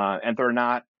 And they're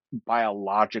not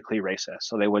biologically racist.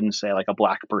 So they wouldn't say like a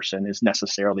Black person is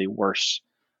necessarily worse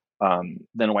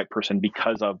than a white person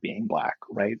because of being Black,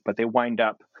 right? But they wind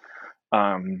up,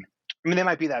 they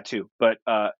might be that too, but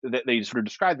they sort of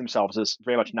describe themselves as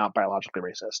very much not biologically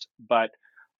racist. But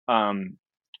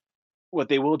what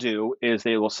they will do is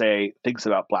they will say things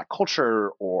about Black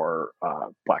culture or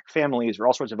Black families or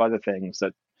all sorts of other things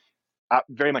that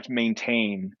very much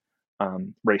maintain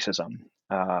racism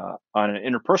on an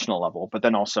interpersonal level, but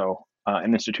then also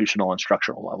an institutional and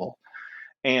structural level.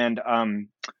 And,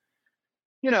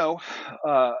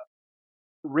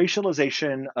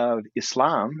 racialization of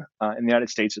Islam in the United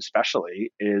States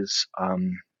especially is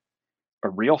a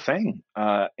real thing.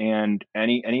 And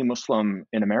any Muslim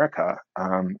in America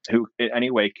who in any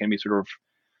way can be sort of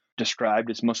described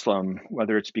as Muslim,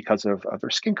 whether it's because of their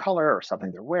skin color or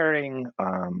something they're wearing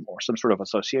or some sort of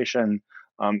association,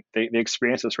 they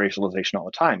experience this racialization all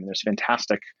the time. And there's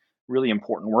fantastic, really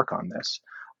important work on this.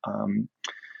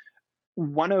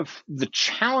 One of the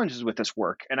challenges with this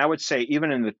work, and I would say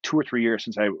even in the 2 or 3 years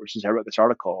since I wrote this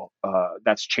article,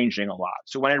 that's changing a lot.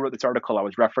 So when I wrote this article, I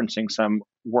was referencing some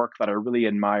work that I really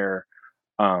admire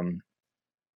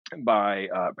by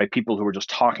people who were just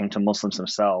talking to Muslims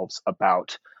themselves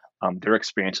about their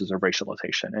experiences of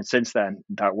racialization. And since then,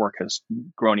 that work has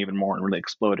grown even more and really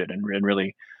exploded in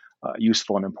really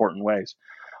useful and important ways.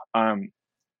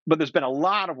 But there's been a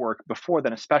lot of work before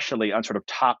then, especially on sort of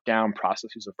top-down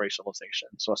processes of racialization.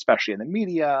 So especially in the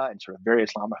media and sort of very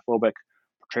Islamophobic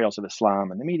portrayals of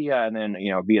Islam in the media, and then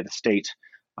via the state,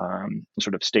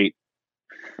 sort of state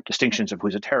distinctions of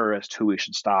who's a terrorist, who we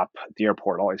should stop at the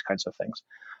airport, all these kinds of things.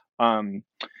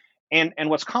 And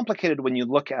what's complicated when you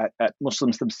look at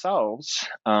Muslims themselves,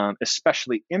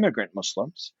 especially immigrant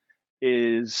Muslims,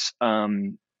 is a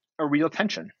real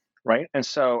tension. Right. And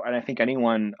I think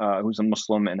anyone who's a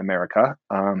Muslim in America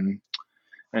and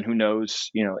who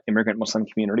knows, immigrant Muslim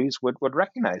communities would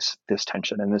recognize this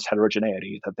tension and this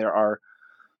heterogeneity, that there are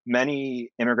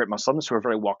many immigrant Muslims who are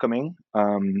very welcoming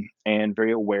and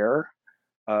very aware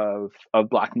of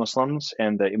Black Muslims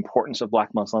and the importance of Black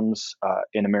Muslims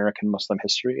in American Muslim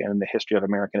history and the history of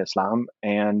American Islam.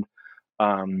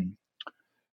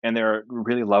 And there are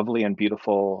really lovely and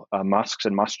beautiful mosques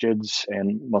and masjids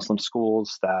and Muslim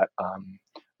schools that are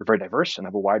very diverse and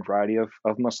have a wide variety of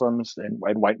Muslims and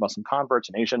white Muslim converts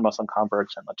and Asian Muslim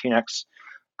converts and Latinx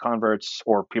converts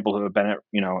or people who have been,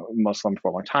 Muslim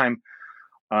for a long time.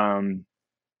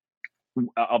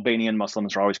 Albanian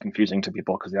Muslims are always confusing to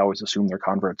people because they always assume they're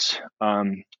converts.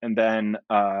 And then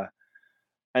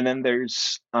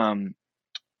there's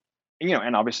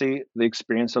and obviously the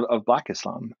experience of Black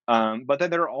Islam. But then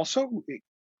there are also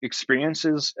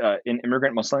experiences in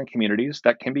immigrant Muslim communities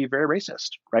that can be very racist,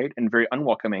 right? And very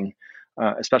unwelcoming,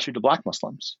 especially to Black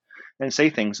Muslims, and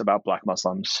say things about Black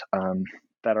Muslims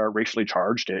that are racially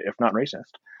charged, if not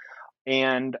racist.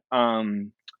 And,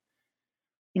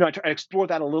 I explore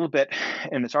that a little bit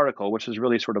in this article, which is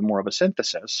really sort of more of a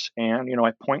synthesis. And,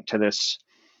 I point to this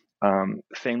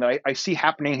thing that I see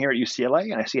happening here at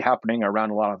UCLA and I see happening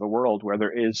around a lot of the world, where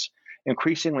there is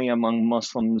increasingly among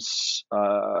Muslims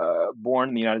born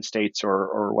in the United States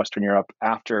or Western Europe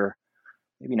after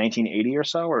maybe 1980 or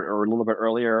so, or a little bit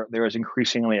earlier, there is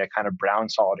increasingly a kind of brown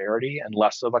solidarity and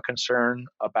less of a concern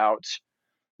about,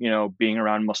 being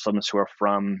around Muslims who are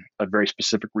from a very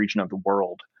specific region of the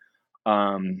world.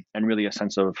 And really a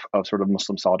sense of sort of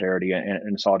Muslim solidarity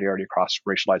and solidarity across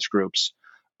racialized groups.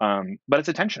 But it's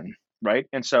a tension, right?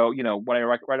 And so, what I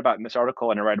write about in this article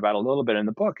and I write about a little bit in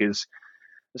the book is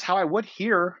how I would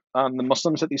hear the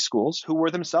Muslims at these schools who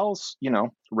were themselves,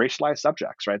 racialized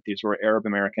subjects, right? These were Arab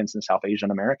Americans and South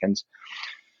Asian Americans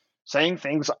saying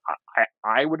things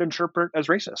I would interpret as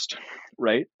racist,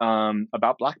 right?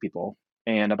 About Black people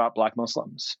and about Black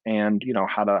Muslims, and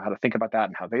how to think about that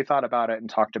and how they thought about it and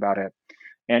talked about it.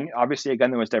 And obviously, again,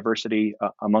 there was diversity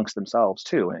amongst themselves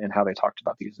too, and how they talked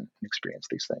about these and experienced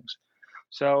these things.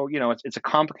 So it's a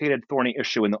complicated, thorny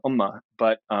issue in the Ummah,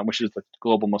 but which is the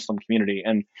global Muslim community.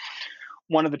 And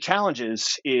one of the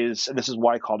challenges is, and this is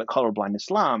why I called it colorblind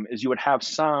Islam, is you would have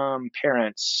some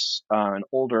parents and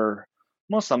older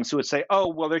Muslims who would say,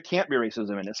 "Oh, well, there can't be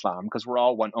racism in Islam because we're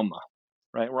all one Ummah,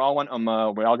 right? We're all one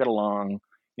Ummah. We all get along.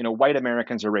 White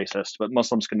Americans are racist, but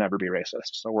Muslims can never be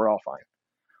racist, so we're all fine."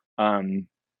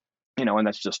 And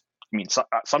that's just,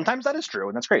 sometimes that is true,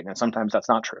 and that's great, and sometimes that's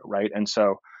not true, right? And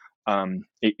so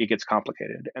it gets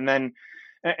complicated. And then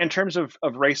in terms of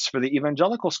race for the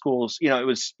evangelical schools, it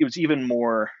was even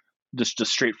more just a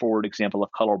straightforward example of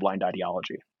colorblind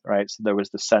ideology, right? So there was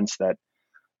the sense that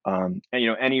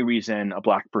any reason a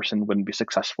Black person wouldn't be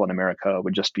successful in America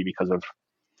would just be because of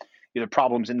either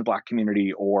problems in the Black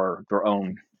community or their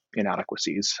own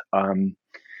inadequacies. And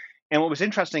what was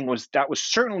interesting was that was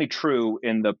certainly true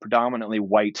in the predominantly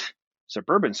white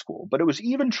suburban school, but it was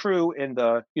even true in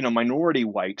the minority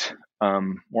white,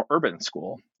 more urban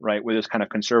school, right, where this kind of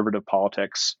conservative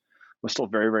politics was still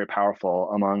very, very powerful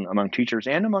among teachers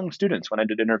and among students when I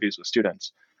did interviews with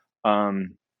students. There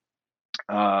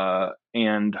were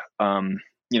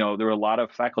a lot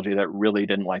of faculty that really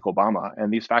didn't like Obama, and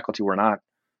these faculty were not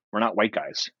white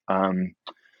guys.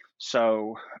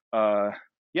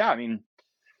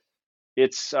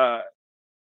 It's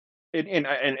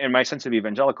in my sense of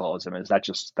evangelicalism is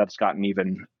that's gotten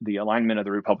even the alignment of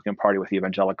the Republican Party with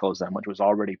evangelicalism, which was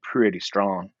already pretty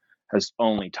strong, has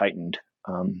only tightened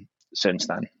since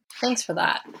then. Thanks for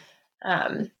that.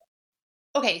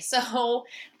 Okay, so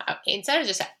instead of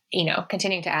just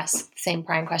continuing to ask the same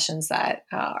prime questions that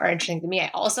are interesting to me,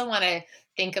 I also want to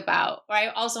think about, or I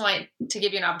also want to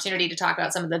give you an opportunity to talk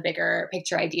about some of the bigger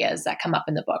picture ideas that come up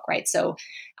in the book, right? So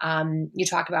you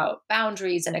talk about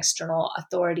boundaries and external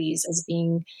authorities as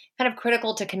being kind of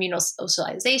critical to communal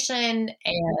socialization,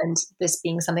 and this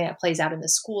being something that plays out in the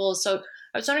schools. So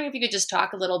I was wondering if you could just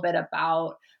talk a little bit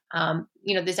about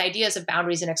these ideas of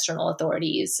boundaries and external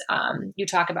authorities. You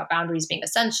talk about boundaries being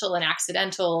essential and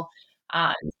accidental.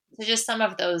 So just some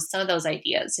of those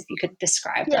ideas, if you could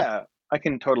describe them. Yeah, I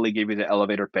can totally give you the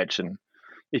elevator pitch, and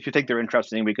if you think they're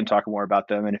interesting, we can talk more about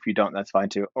them. And if you don't, that's fine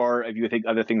too. Or if you think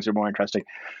other things are more interesting.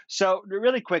 So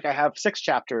really quick, I have 6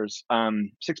 chapters,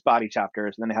 6 body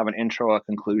chapters, and then I have an intro, a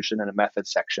conclusion, and a method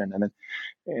section. And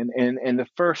then in the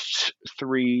first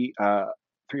 3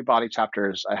 body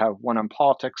chapters, I have one on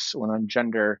politics, one on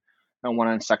gender, and one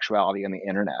on sexuality and the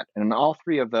internet. And in all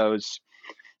 3 of those,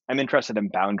 I'm interested in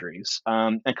boundaries.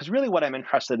 And because really what I'm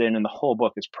interested in the whole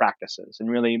book is practices, and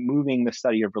really moving the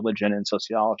study of religion and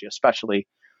sociology, especially,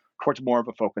 towards more of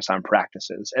a focus on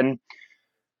practices. And,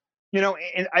 in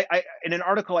an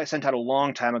article I sent out a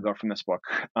long time ago from this book,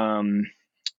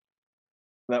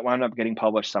 that wound up getting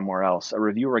published somewhere else, a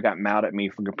reviewer got mad at me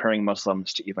for comparing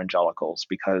Muslims to evangelicals,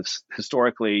 because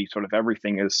historically sort of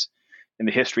everything is in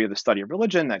the history of the study of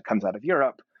religion that comes out of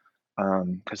Europe,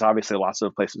 because obviously lots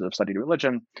of places have studied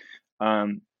religion.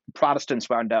 Protestants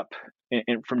wound up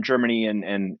from Germany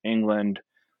and England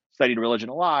studied religion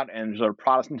a lot, and sort of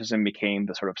Protestantism became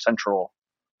the sort of central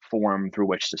form through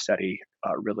which to study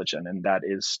religion, and that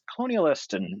is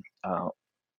colonialist and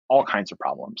all kinds of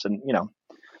problems. And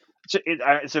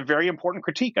it's a very important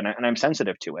critique, and I'm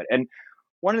sensitive to it. And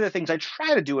one of the things I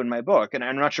try to do in my book, and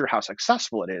I'm not sure how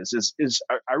successful it is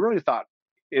I really thought,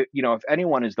 if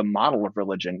anyone is the model of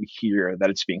religion here that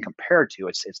it's being compared to,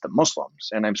 it's the Muslims.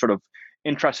 And I'm sort of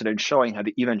interested in showing how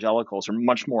the evangelicals are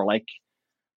much more like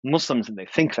Muslims than they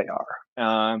think they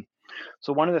are.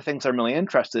 So one of the things I'm really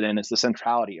interested in is the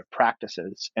centrality of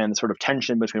practices and the sort of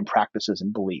tension between practices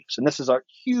and beliefs. And this is a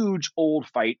huge old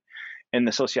fight in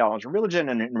the sociology of religion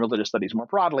and in religious studies more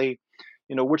broadly.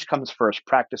 Which comes first,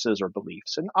 practices or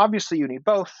beliefs? And obviously you need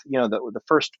both. The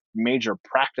first major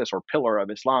practice or pillar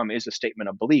of Islam is a statement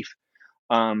of belief.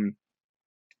 But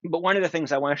one of the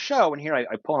things I want to show, and here I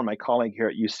pull on my colleague here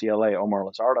at UCLA, Omar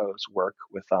Lizardo's work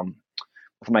with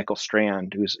Michael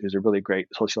Strand, who's a really great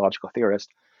sociological theorist,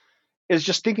 is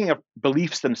just thinking of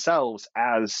beliefs themselves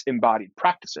as embodied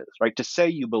practices, right? To say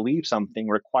you believe something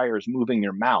requires moving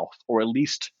your mouth, or at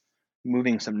least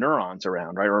moving some neurons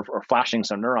around, right? Or flashing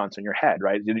some neurons in your head,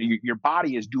 right? Your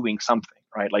body is doing something,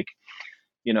 right? Like,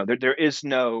 there is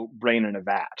no brain in a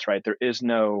vat, right? There is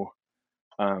no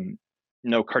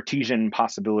Cartesian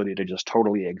possibility to just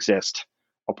totally exist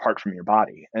apart from your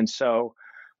body. And so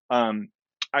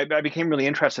I became really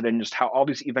interested in just how all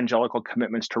these evangelical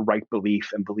commitments to right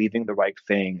belief and believing the right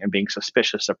thing and being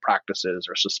suspicious of practices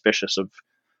or suspicious of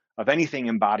anything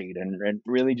embodied, and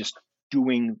really just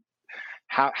doing,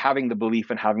 having the belief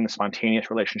and having the spontaneous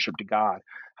relationship to God,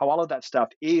 how all of that stuff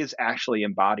is actually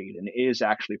embodied and is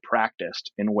actually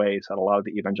practiced in ways that a lot of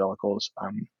the evangelicals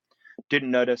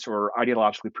didn't notice or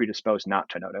ideologically predisposed not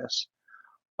to notice.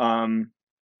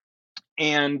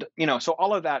 And, so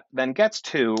all of that then gets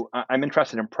to, I'm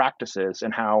interested in practices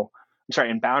and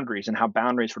in boundaries, and how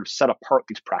boundaries sort of set apart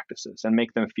these practices and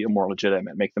make them feel more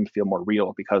legitimate, make them feel more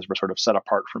real, because we're sort of set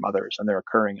apart from others and they're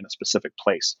occurring in a specific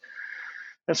place.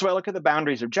 And so I look at the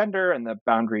boundaries of gender and the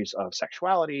boundaries of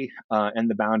sexuality and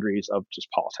the boundaries of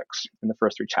just politics in the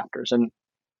first 3 chapters. And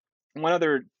one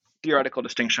other theoretical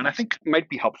distinction I think might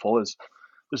be helpful is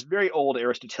this very old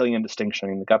Aristotelian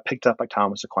distinction that got picked up by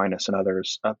Thomas Aquinas and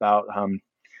others about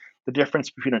the difference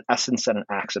between an essence and an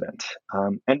accident.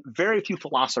 And very few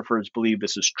philosophers believe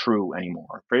this is true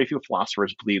anymore. Very few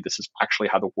philosophers believe this is actually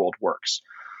how the world works.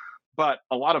 But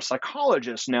a lot of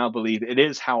psychologists now believe it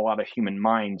is how a lot of human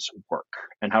minds work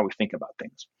and how we think about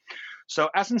things. So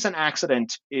essence and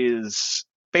accident is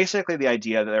basically the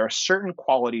idea that there are certain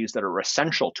qualities that are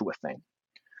essential to a thing.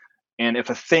 And if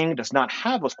a thing does not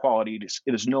have those qualities,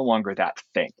 it is no longer that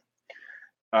thing.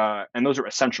 And those are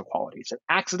essential qualities. And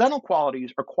accidental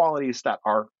qualities are qualities that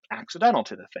are accidental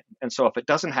to the thing. And so if it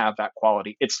doesn't have that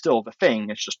quality, it's still the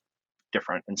thing. It's just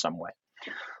different in some way.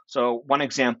 So one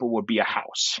example would be a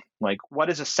house. Like, what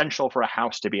is essential for a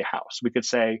house to be a house? We could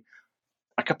say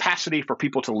a capacity for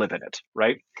people to live in it,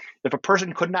 right? If a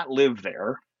person could not live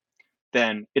there,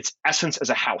 then its essence as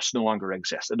a house no longer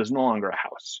exists. It is no longer a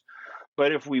house.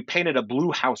 But if we painted a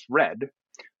blue house red,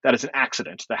 that is an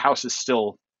accident. The house is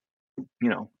still,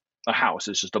 a house.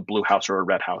 It's just a blue house or a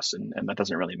red house, and that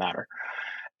doesn't really matter.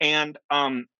 And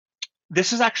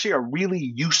this is actually a really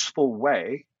useful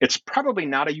way. It's probably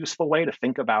not a useful way to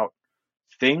think about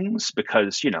things,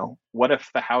 because, what if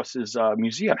the house is a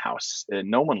museum house and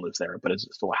no one lives there, but it's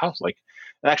still a house? Like,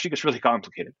 it actually gets really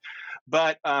complicated.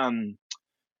 But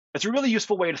it's a really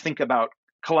useful way to think about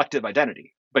collective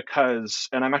identity, because,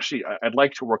 and I'd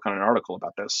like to work on an article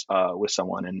about this with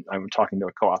someone, and I'm talking to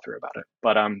a co-author about it.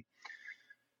 But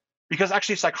because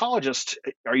actually psychologists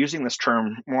are using this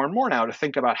term more and more now to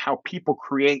think about how people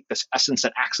create this essence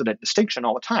and accident distinction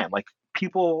all the time. Like,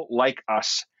 people like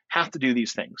us have to do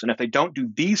these things. And if they don't do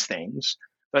these things,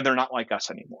 then they're not like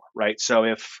us anymore, right? So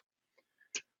if,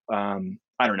 I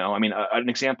don't know, an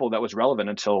example that was relevant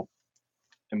until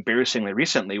embarrassingly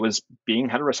recently was being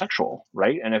heterosexual,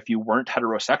 right? And if you weren't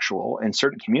heterosexual in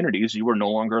certain communities, you were no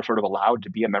longer sort of allowed to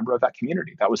be a member of that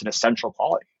community. That was an essential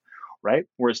quality, right?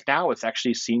 Whereas now it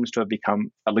actually seems to have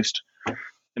become, at least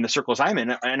in the circles I'm in,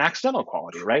 an accidental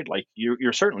quality, right? Like,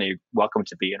 you're certainly welcome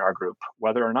to be in our group,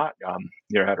 whether or not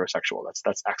you're heterosexual.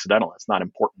 That's accidental. It's not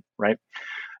important, right?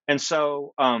 And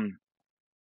so I'm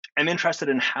interested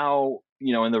in how,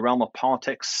 in the realm of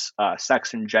politics,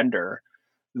 sex, and gender,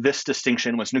 this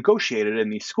distinction was negotiated in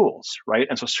these schools, right?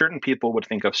 And so certain people would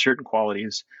think of certain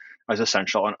qualities as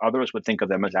essential, and others would think of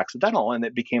them as accidental, and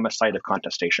it became a site of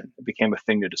contestation. It became a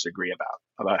thing to disagree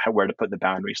about where to put the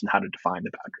boundaries and how to define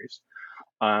the boundaries.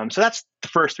 So that's the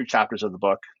first 3 chapters of the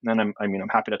book. And then I'm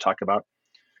happy to talk about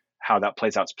how that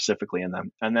plays out specifically in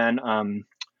them. And then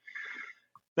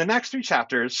the next 3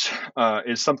 chapters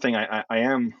is something I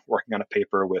am working on a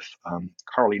paper with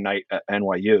Carly Knight at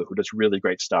NYU, who does really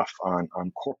great stuff on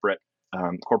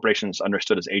corporations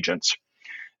understood as agents.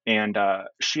 And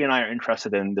she and I are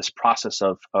interested in this process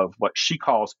of what she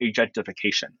calls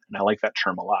agentification. And I like that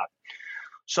term a lot.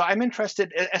 So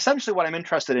essentially what I'm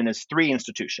interested in is 3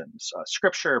 institutions: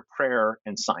 scripture, prayer,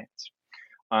 and science.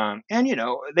 And,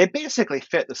 they basically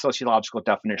fit the sociological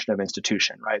definition of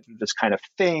institution, right? This kind of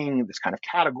thing, this kind of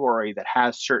category that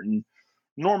has certain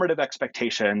normative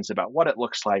expectations about what it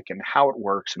looks like and how it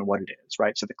works and what it is,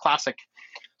 right? So the classic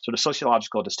sort of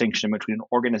sociological distinction between an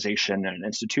organization and an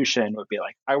institution would be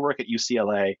like, I work at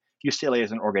UCLA. UCLA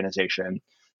is an organization,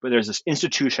 but there's this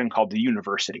institution called the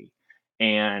university.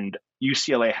 And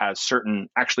UCLA has certain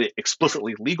actually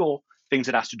explicitly legal things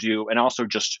it has to do, and also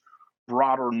just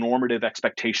broader normative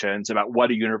expectations about what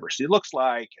a university looks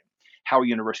like and how a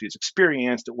university is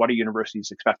experienced, what a university is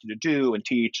expected to do and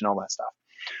teach and all that stuff.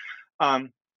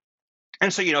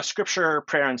 And so, scripture,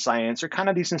 prayer, and science are kind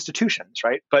of these institutions,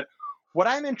 right? But what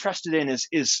I'm interested in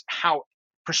is how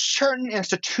for certain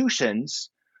institutions,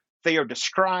 they are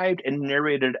described and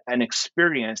narrated and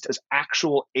experienced as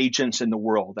actual agents in the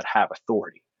world that have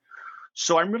authority.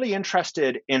 So I'm really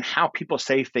interested in how people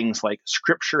say things like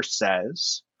scripture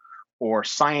says, or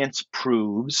science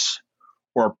proves,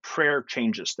 or prayer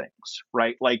changes things,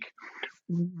 right? Like,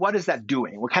 what is that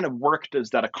doing? What kind of work does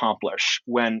that accomplish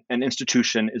when an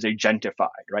institution is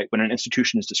agentified, right? When an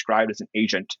institution is described as an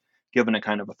agent given a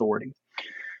kind of authority.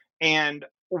 And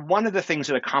one of the things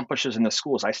it accomplishes in the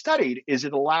schools I studied is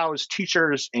it allows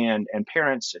teachers and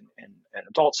parents and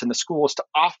adults in the schools to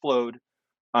offload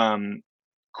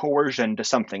coercion to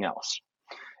something else.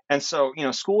 And so,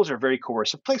 schools are very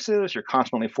coercive places. You're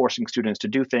constantly forcing students to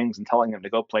do things and telling them to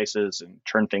go places and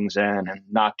turn things in and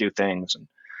not do things.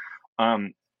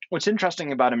 And what's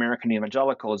interesting about American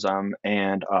evangelicalism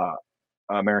and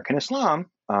American Islam,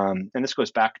 and this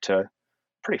goes back to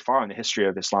pretty far in the history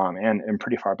of Islam and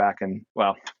pretty far back in,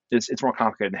 well, it's more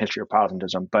complicated in the history of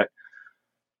Protestantism, but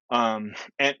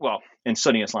in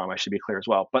Sunni Islam, I should be clear as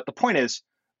well. But the point is,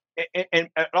 and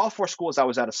at all four schools I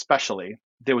was at especially,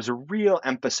 there was a real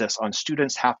emphasis on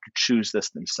students have to choose this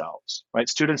themselves, right?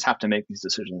 Students have to make these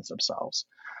decisions themselves.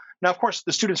 Now, of course,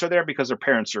 the students are there because their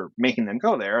parents are making them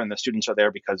go there, and the students are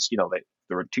there because,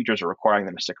 their teachers are requiring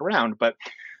them to stick around. But,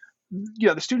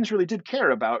 the students really did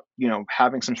care about,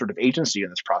 having some sort of agency in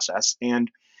this process. And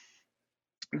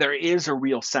there is a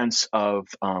real sense of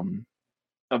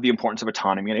the importance of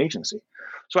autonomy and agency.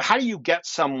 So how do you get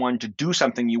someone to do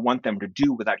something you want them to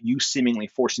do without you seemingly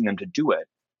forcing them to do it,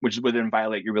 which would then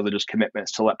violate your religious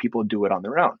commitments to let people do it on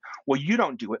their own? Well, you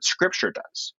don't do it, Scripture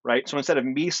does, right? So instead of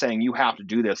me saying you have to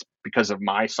do this because of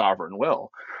my sovereign will,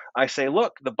 I say,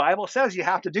 look, the Bible says you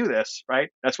have to do this, right?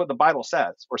 That's what the Bible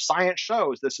says. Or science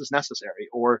shows this is necessary.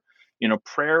 Or,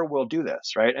 prayer will do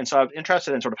this, right? And so I'm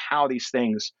interested in sort of how these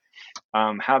things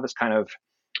have this kind of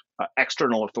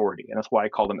external authority. And that's why I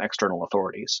call them external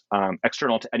authorities,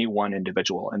 external to any one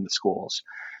individual in the schools.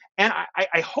 And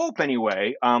I hope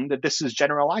anyway that this is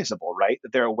generalizable, right?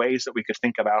 That there are ways that we could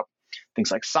think about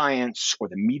things like science or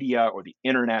the media or the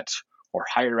internet or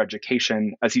higher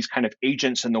education as these kind of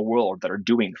agents in the world that are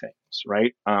doing things,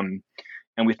 right? And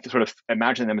we sort of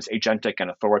imagine them as agentic and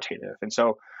authoritative. And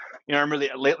so,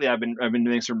 lately I've been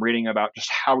doing some reading about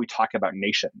just how we talk about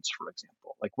nations, for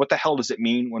example. Like, what the hell does it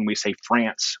mean when we say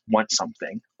France wants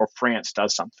something or France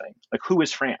does something? Like, who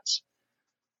is France?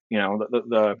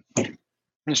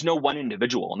 There's no one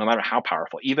individual, no matter how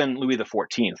powerful. Even Louis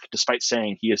XIV, despite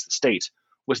saying he is the state,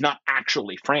 was not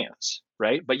actually France,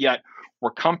 right? But yet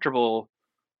we're comfortable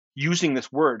using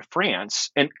this word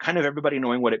France and kind of everybody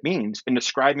knowing what it means and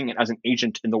describing it as an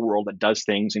agent in the world that does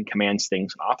things and commands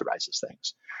things and authorizes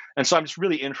things. And so I'm just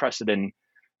really interested in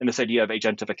this idea of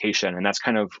agentification. And that's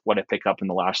kind of what I pick up in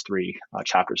the last three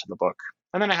chapters of the book.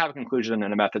 And then I have a conclusion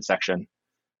and a method section,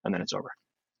 and then it's over.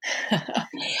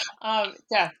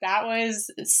 Jeff, that was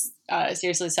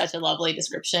seriously such a lovely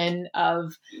description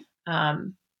of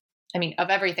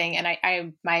everything.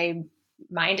 And my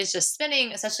mind is just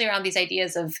spinning, especially around these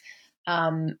ideas of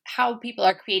how people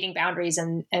are creating boundaries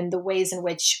and the ways in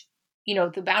which,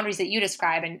 the boundaries that you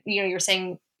describe. And,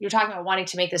 you're talking about wanting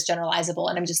to make this generalizable.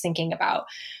 And I'm just thinking about,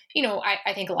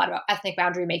 I think a lot about ethnic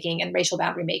boundary making and racial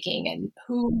boundary making and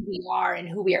who we are and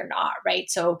who we are not. Right.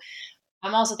 So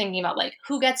I'm also thinking about like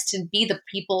who gets to be the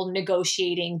people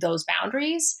negotiating those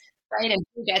boundaries, right? And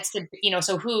who gets to,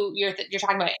 so who you're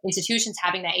talking about institutions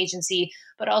having that agency,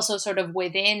 but also sort of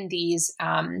within these,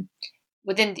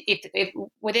 within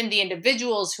the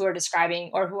individuals who are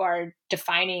describing or who are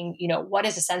defining, what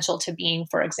is essential to being,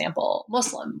 for example,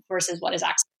 Muslim versus what is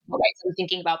acceptable, right? So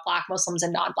thinking about Black Muslims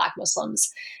and non-Black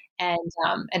Muslims and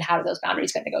how do those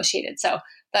boundaries get negotiated? So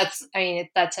that's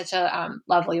such a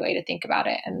lovely way to think about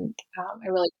it. And I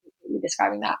really appreciate you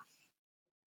describing that.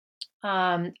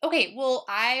 Okay, well,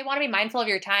 I want to be mindful of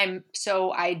your time. So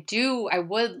I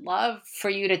would love for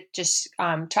you to just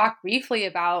talk briefly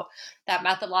about that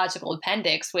methodological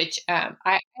appendix, which I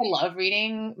love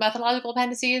reading methodological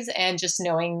appendices and just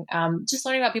learning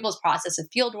about people's process of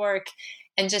field work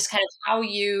and just kind of how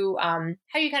you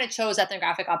kind of chose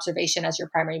ethnographic observation as your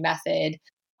primary method,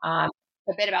 a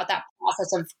bit about that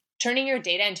process of turning your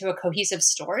data into a cohesive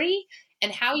story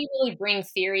and how you really bring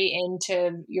theory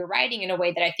into your writing in a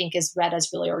way that I think is read as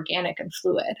really organic and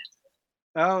fluid.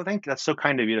 Oh, thank you. That's so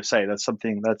kind of you to say. That's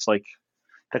something that's like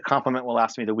the compliment will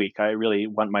last me the week. I really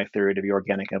want my theory to be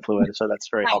organic and fluid. So that's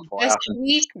very helpful. Just a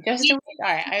week. All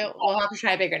right. I'll have to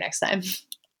try bigger next time.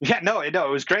 Yeah, no, it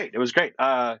was great. It was great.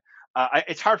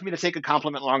 It's hard for me to take a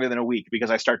compliment longer than a week because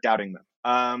I start doubting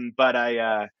them. But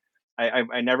I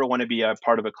never want to be a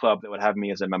part of a club that would have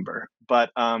me as a member. But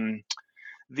thank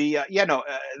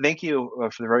you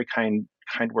for the very kind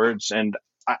words. And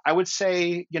I would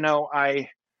say,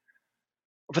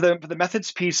 for the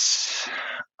methods piece,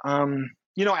 I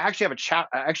actually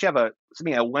have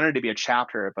something I wanted to be a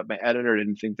chapter, but my editor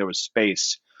didn't think there was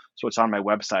space. So it's on my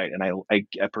website, and I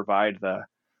provide the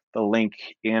link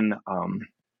in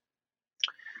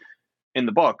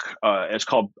the book. It's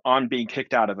called "On Being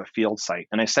Kicked Out of a Field Site,"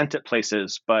 and I sent it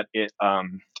places, but it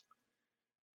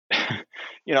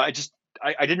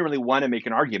I didn't really want to make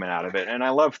an argument out of it. And I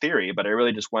love theory, but I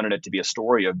really just wanted it to be a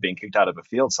story of being kicked out of a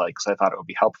field site because I thought it would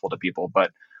be helpful to people.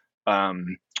 But no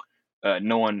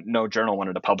journal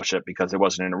wanted to publish it because there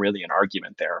wasn't really an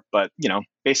argument there. But,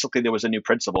 basically there was a new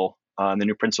principal, and the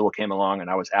new principal came along and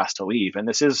I was asked to leave. And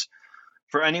this is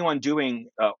for anyone doing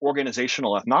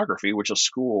organizational ethnography, which a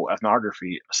school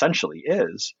ethnography essentially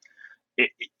is.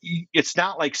 It's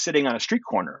not like sitting on a street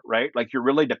corner, right? Like you're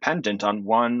really dependent on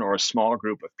one or a small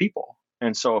group of people.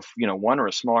 And so if, one or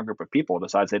a small group of people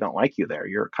decides they don't like you there,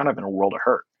 you're kind of in a world of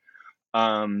hurt.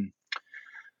 And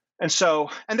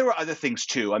there were other things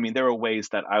too. I mean, there were ways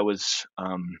that I was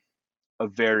a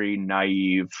very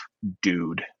naive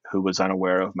dude who was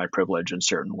unaware of my privilege in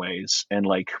certain ways. And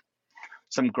like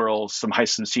some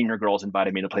senior girls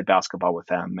invited me to play basketball with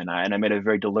them. And I made a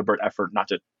very deliberate effort not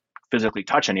to physically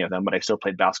touch any of them, but I still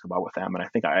played basketball with them. And I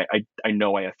think I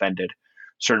know I offended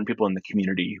certain people in the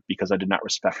community because I did not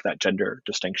respect that gender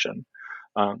distinction,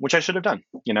 which I should have done,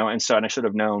 and I should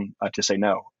have known to say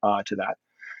no to that.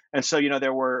 And so,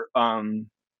 there were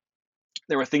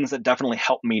things that definitely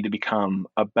helped me to become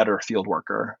a better field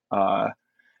worker,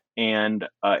 and in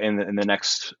the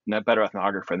next better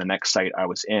ethnographer in the next site I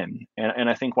was in. And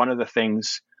I think one of the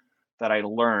things that I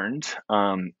learned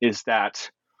is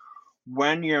that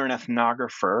when you're an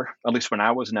ethnographer, at least when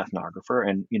I was an ethnographer,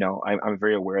 and I'm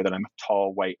very aware that I'm a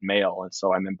tall white male, and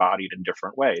so I'm embodied in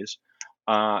different ways.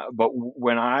 But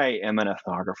when I am an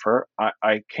ethnographer,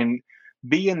 I can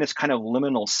be in this kind of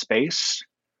liminal space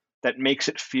that makes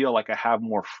it feel like I have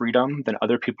more freedom than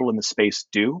other people in the space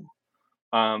do.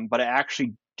 But I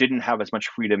actually didn't have as much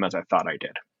freedom as I thought I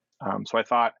did. So I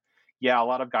thought, yeah, a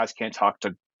lot of guys can't talk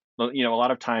to, a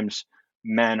lot of times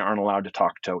men aren't allowed to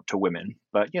talk to women,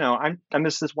 but I'm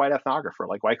this white ethnographer.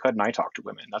 Like, why couldn't I talk to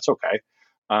women? That's okay.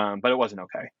 But it wasn't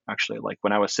okay, actually. Like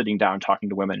when I was sitting down talking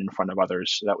to women in front of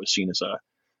others, that was seen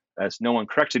as no one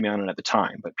corrected me on it at the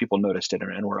time, but people noticed it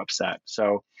and were upset.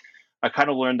 So I kind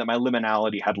of learned that my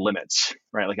liminality had limits,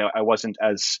 right? Like I wasn't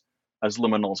as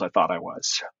liminal as I thought I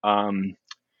was. And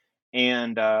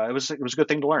it was a good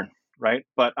thing to learn, right?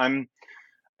 But And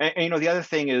the other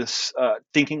thing is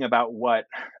thinking about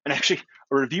and actually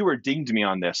a reviewer dinged me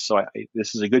on this. So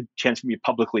this is a good chance for me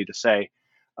publicly to say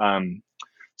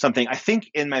something. I think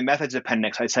in my methods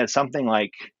appendix, I said something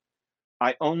like,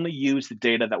 I only used the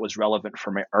data that was relevant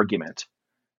for my argument.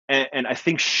 And I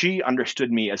think she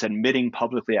understood me as admitting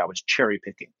publicly I was cherry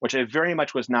picking, which I very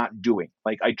much was not doing.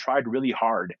 Like I tried really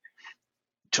hard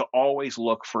to always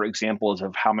look for examples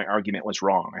of how my argument was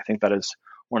wrong. I think that is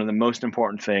one of the most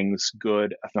important things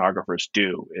good ethnographers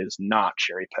do, is not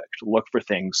cherry pick, to look for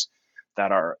things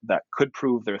that could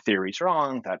prove their theories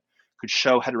wrong, that could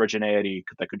show heterogeneity,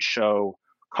 that could show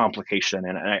complication.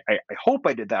 And I hope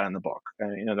I did that in the book.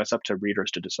 That's up to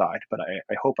readers to decide, but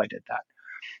I hope I did that.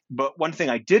 But one thing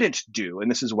I didn't do,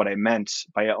 and this is what I meant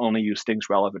by I only use things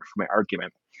relevant for my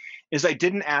argument, is I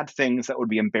didn't add things that would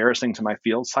be embarrassing to my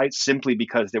field sites simply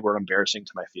because they were embarrassing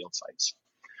to my field sites.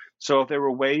 So if there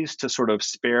were ways to sort of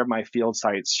spare my field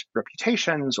sites'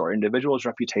 reputations or individuals'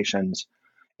 reputations,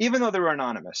 even though they were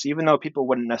anonymous, even though people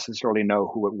wouldn't necessarily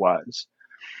know who it was,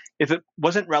 if it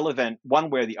wasn't relevant one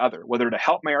way or the other, whether to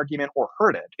help my argument or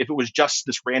hurt it, if it was just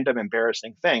this random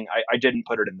embarrassing thing, I didn't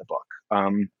put it in the book.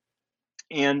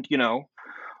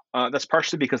 That's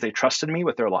partially because they trusted me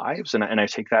with their lives, and I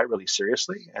take that really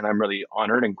seriously, and I'm really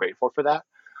honored and grateful for that.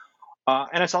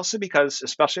 And it's also because,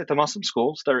 especially at the Muslim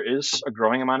schools, there is a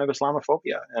growing amount of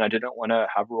Islamophobia, and I didn't want to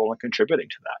have a role in contributing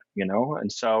to that,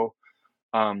 And so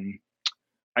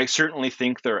I certainly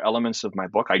think there are elements of my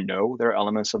book. I know there are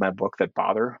elements of my book that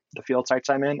bother the field sites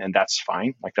I'm in, and that's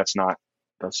fine. Like that's not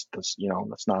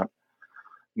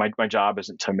my job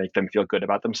isn't to make them feel good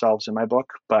about themselves in my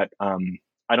book, but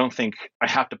I don't think I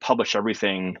have to publish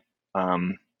everything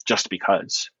just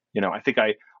because. I think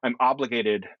I'm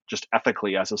obligated just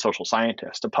ethically as a social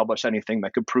scientist to publish anything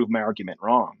that could prove my argument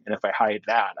wrong. And if I hide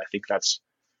that, I think that's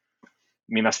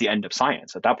the end of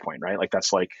science at that point, right? Like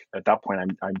that's like at that point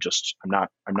I'm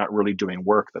not really doing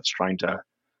work that's trying to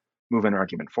move an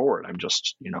argument forward. I'm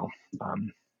just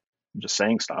I'm just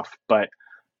saying stuff. But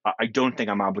I don't think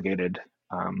I'm obligated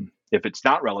if it's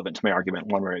not relevant to my argument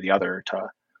one way or the other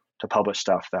to publish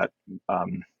stuff that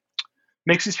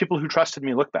makes these people who trusted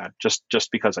me look bad just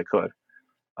because I could.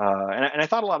 And I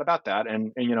thought a lot about that,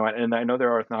 and I know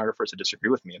there are ethnographers that disagree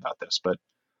with me about this, but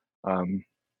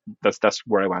that's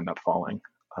where I wound up falling.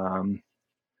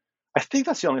 I think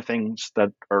that's the only things that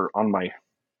are on my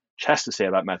chest to say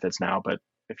about methods now. But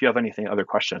if you have anything, other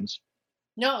questions.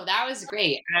 No, that was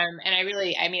great. And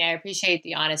I appreciate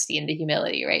the honesty and the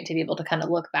humility, right? To be able to kind of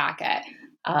look back at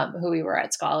who we were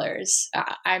at Scholars.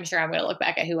 I'm sure I'm going to look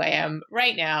back at who I am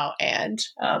right now and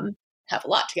have a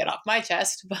lot to get off my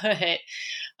chest. But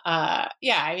I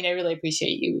really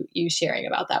appreciate you sharing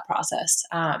about that process.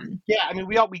 Yeah, I mean,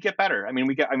 we get better. I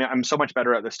mean, I'm so much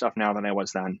better at this stuff now than I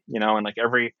was then, and like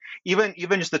even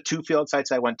just the 2 field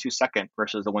sites I went to second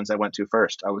versus the ones I went to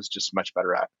first, I was just much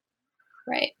better at.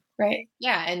 Right.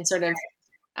 Yeah. And sort of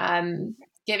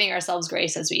giving ourselves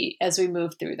grace as we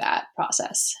move through that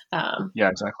process. Yeah,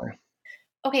 exactly.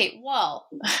 Okay. Well,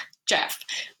 Jeff,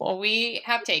 we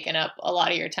have taken up a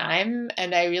lot of your time,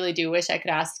 and I really do wish I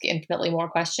could ask infinitely more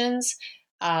questions.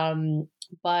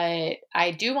 But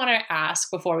I do want to ask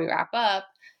before we wrap up,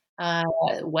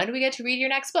 when do we get to read your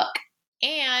next book?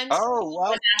 And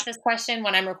I ask this question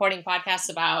when I'm recording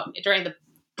podcasts about during the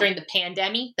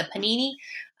pandemic, the panini.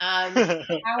 How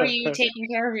are you taking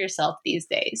care of yourself these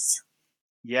days?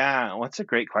 Yeah, well, that's a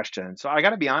great question. So I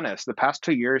got to be honest, the past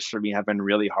 2 years for me have been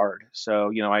really hard.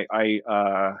 So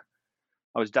I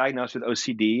was diagnosed with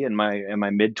OCD in my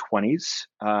mid-20s.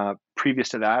 Previous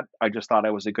to that, I just thought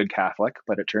I was a good Catholic,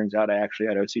 but it turns out I actually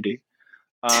had OCD.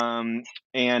 And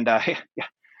yeah,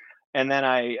 and then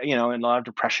in a lot of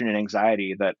depression and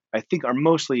anxiety that I think are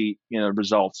mostly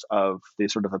results of the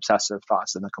sort of obsessive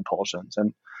thoughts and the compulsions.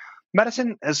 And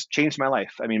medicine has changed my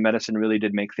life. I mean, medicine really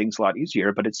did make things a lot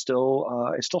easier, but it's still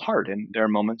hard, and there are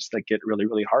moments that get really,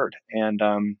 really hard. And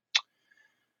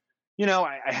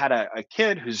I had a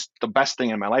kid who's the best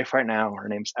thing in my life right now. Her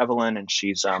name's Evelyn, and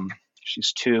she's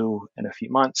 2 in a few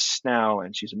months now,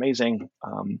 and she's amazing.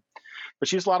 But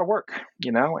she's a lot of work,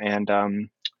 and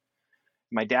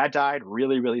my dad died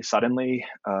really, really suddenly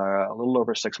a little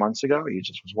over 6 months ago. He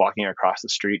just was walking across the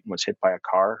street and was hit by a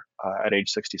car at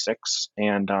age 66.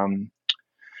 And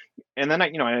then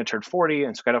I turned 40,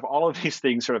 and so kind of all of these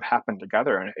things sort of happened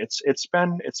together, and it's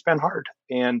been hard,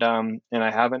 and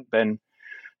I haven't been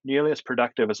nearly as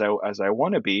productive as I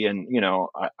want to be. And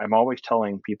I'm always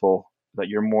telling people that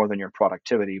you're more than your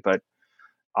productivity, but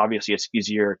obviously it's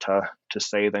easier to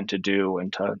say than to do,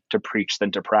 and to preach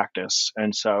than to practice.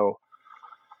 And so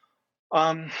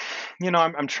I'm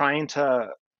trying to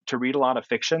read a lot of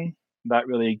fiction that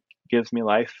really gives me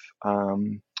life.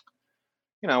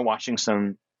 Watching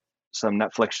some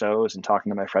Netflix shows and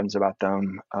talking to my friends about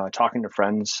them, talking to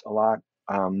friends a lot.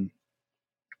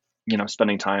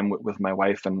 Spending time with my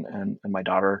wife and my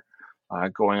daughter,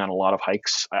 going on a lot of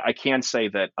hikes. I can say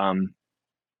that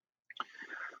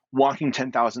walking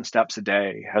 10,000 steps a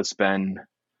day has been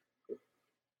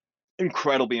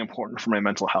incredibly important for my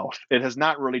mental health. It has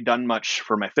not really done much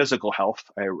for my physical health,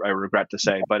 I regret to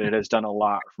say, but it has done a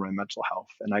lot for my mental health.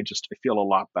 And I feel a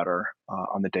lot better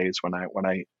on the days when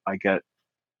I get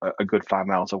a good 5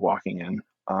 miles of walking in.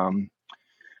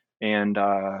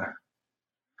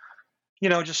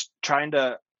 Just trying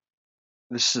to,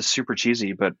 this is super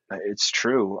cheesy, but it's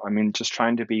true. I mean, just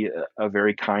trying to be a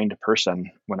very kind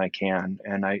person when I can.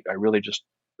 And I really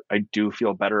I do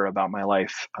feel better about my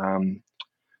life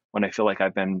when I feel like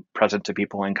I've been present to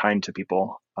people and kind to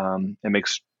people. It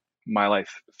makes my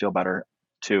life feel better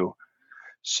too.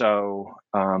 So,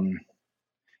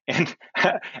 and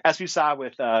as we saw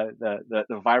with the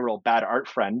viral bad art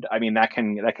friend, I mean, that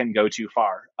can go too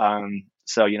far.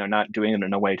 So, not doing it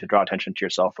in a way to draw attention to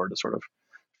yourself or to sort of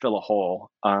fill a hole.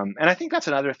 And I think that's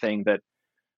another thing that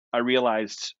I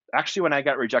realized actually when I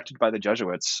got rejected by the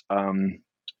Jesuits,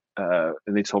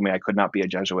 they told me I could not be a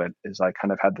Jesuit, is I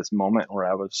kind of had this moment where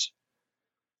I was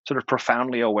sort of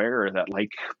profoundly aware that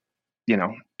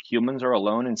humans are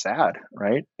alone and sad,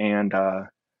 right? And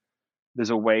there's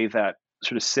a way that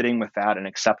sort of sitting with that and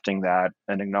accepting that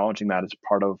and acknowledging that as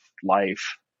part of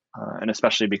life, and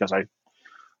especially because I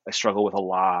struggle with a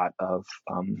lot of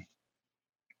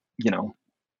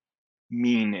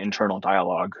mean internal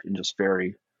dialogue and just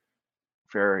very,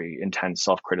 very intense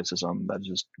self-criticism that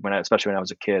just especially when I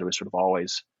was a kid, was sort of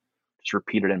always just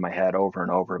repeated in my head over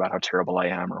and over about how terrible I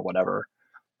am or whatever.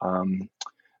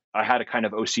 I had a kind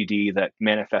of OCD that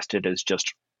manifested as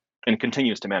just, and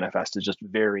continues to manifest as just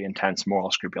very intense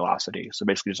moral scrupulosity. So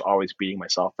basically just always beating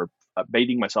myself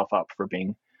up for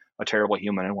being a terrible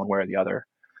human in one way or the other.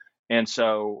 And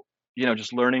so,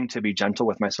 just learning to be gentle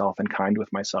with myself and kind with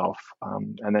myself,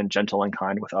 and then gentle and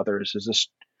kind with others is this,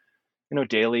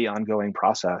 daily ongoing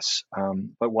process.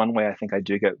 But one way I think I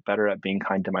do get better at being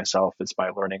kind to myself is by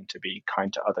learning to be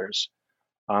kind to others.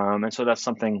 And so that's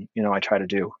something, I try to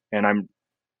do, and I'm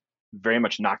very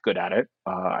much not good at it.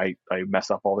 I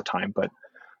mess up all the time, but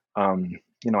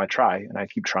I try and I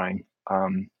keep trying.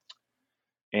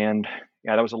 And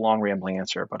yeah, that was a long rambling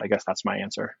answer, but I guess that's my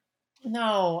answer.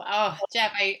 No. Oh,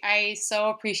 Jeff, I so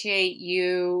appreciate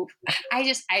you.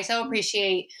 I so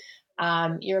appreciate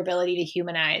your ability to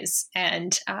humanize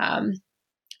and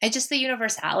just the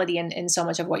universality in so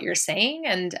much of what you're saying.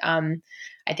 And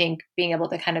I think being able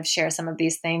to kind of share some of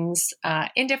these things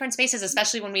in different spaces,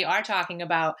 especially when we are talking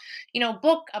about, a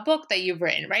book that you've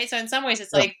written, right? So in some ways it's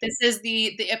Yeah. like, this is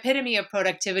the epitome of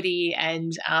productivity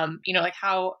and, like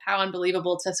how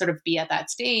unbelievable to sort of be at that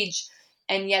stage.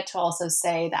 And yet to also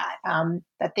say that,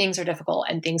 that things are difficult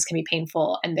and things can be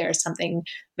painful. And there's something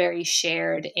very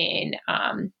shared in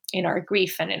our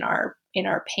grief and in our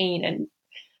pain. And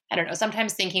I don't know,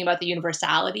 sometimes thinking about the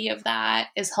universality of that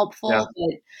is helpful, Yeah.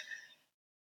 but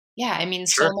yeah, I mean,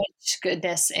 so Sure. much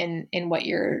goodness in what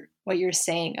you're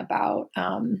saying about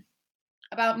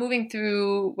moving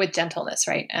through with gentleness,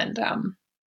 right? And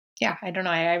yeah, I don't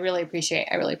know, I really appreciate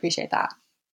that.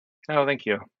 Oh, thank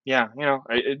you. Yeah.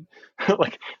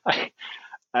 Like I,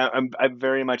 I'm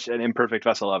very much an imperfect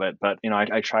vessel of it, but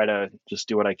I try to just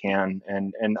do what I can.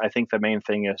 And I think the main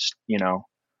thing is,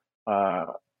 uh,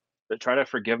 try to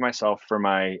forgive myself for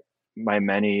my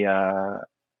many,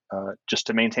 just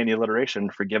to maintain the alliteration,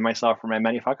 forgive myself for my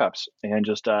many fuck ups, and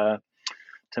just to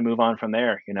move on from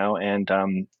there.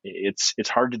 And it's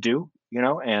hard to do,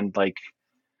 and like,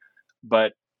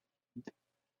 but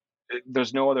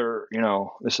there's no other.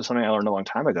 This is something I learned a long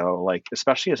time ago. Like,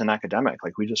 especially as an academic,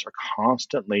 like we just are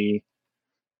constantly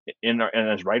and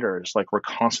as writers, like we're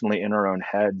constantly in our own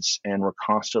heads, and we're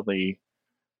constantly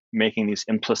making these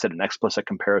implicit and explicit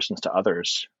comparisons to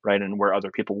others, right? And where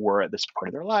other people were at this point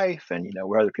of their life, and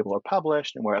where other people are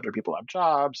published, and where other people have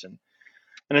jobs, and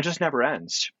it just never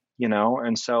ends.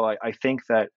 And so I think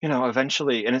that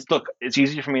eventually, and it's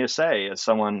easy for me to say as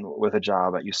someone with a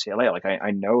job at UCLA, like I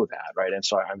know that, right? And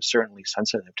so I'm certainly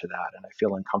sensitive to that, and I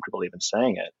feel uncomfortable even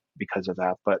saying it because of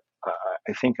that. But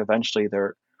I think eventually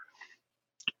there,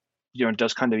 it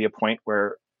does come to be a point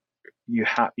where you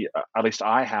have, at least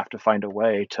I have to find a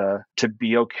way to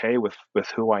be okay with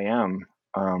who I am,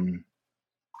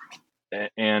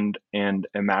 and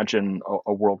imagine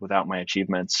a world without my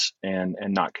achievements, and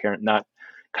not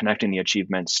connecting the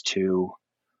achievements to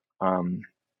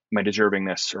my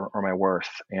deservingness, or my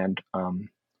worth. And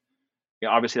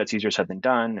obviously that's easier said than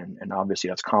done, and obviously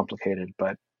that's complicated,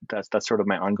 but that's sort of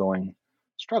my ongoing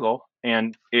struggle.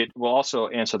 And it will also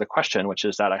answer the question, which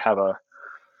is that I have a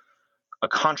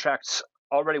contract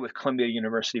already with Columbia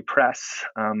University Press,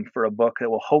 for a book that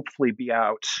will hopefully be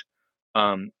out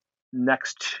in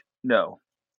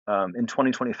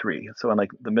 2023. So in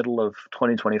like the middle of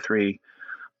 2023,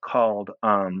 called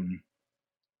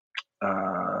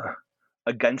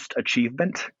Against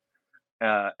Achievement.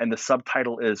 And the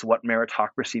subtitle is What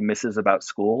Meritocracy Misses About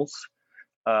Schools.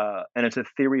 And it's a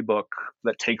theory book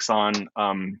that takes on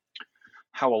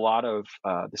how a lot of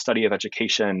the study of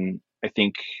education, I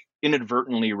think,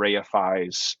 inadvertently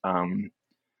reifies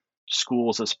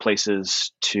schools as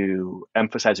places to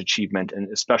emphasize achievement,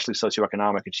 and especially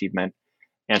socioeconomic achievement,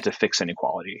 and to fix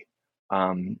inequality.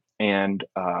 And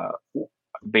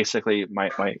basically,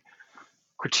 my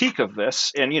critique of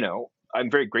this, and I'm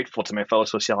very grateful to my fellow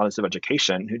sociologists of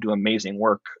education who do amazing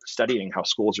work studying how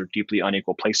schools are deeply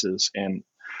unequal places and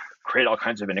create all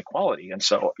kinds of inequality. And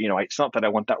so, it's not that I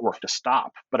want that work to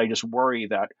stop, but I just worry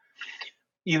that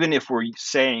even if we're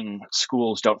saying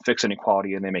schools don't fix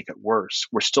inequality and they make it worse,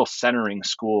 we're still centering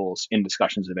schools in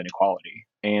discussions of inequality.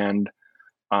 And,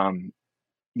 I'm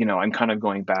kind of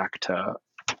going back to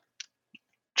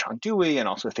John Dewey, and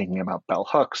also thinking about bell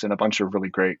hooks and a bunch of really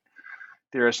great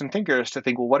theorists and thinkers, to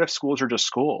think, well, what if schools are just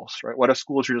schools, right? What if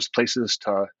schools are just places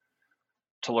to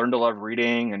learn to love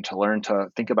reading, and to learn to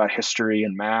think about history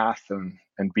and math,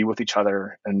 and be with each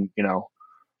other, and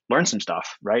learn some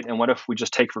stuff, right? And what if we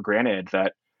just take for granted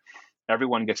that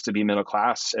everyone gets to be middle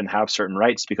class and have certain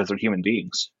rights because they're human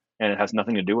beings, and it has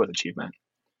nothing to do with achievement?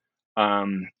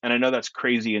 And I know that's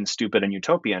crazy and stupid and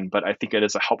utopian, but I think it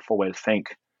is a helpful way to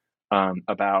think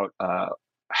about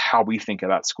how we think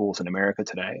about schools in America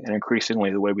today. And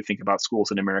increasingly, the way we think about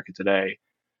schools in America today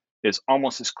is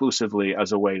almost exclusively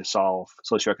as a way to solve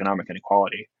socioeconomic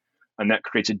inequality. And that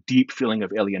creates a deep feeling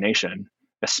of alienation,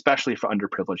 especially for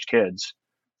underprivileged kids,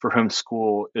 for whom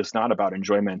school is not about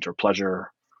enjoyment or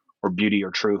pleasure or beauty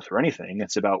or truth or anything.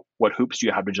 It's about what hoops do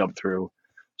you have to jump through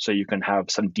so you can have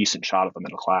some decent shot at the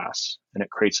middle class. And it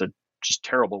creates a just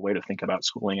terrible way to think about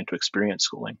schooling and to experience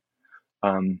schooling.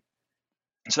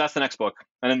 So that's the next book.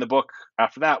 And then the book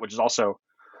after that, which is also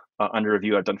under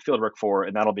review, I've done fieldwork for,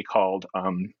 and that'll be called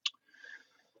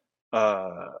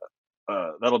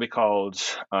that'll be called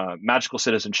Magical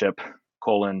Citizenship,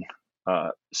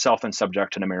 Self and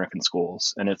Subject in American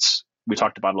Schools. And we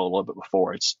talked about it a little bit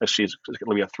before. It's going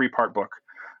to be a 3-part book.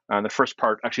 The first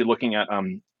part actually looking at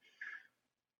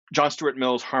John Stuart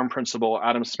Mill's Harm Principle,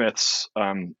 Adam Smith's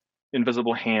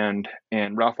Invisible Hand,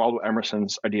 and Ralph Waldo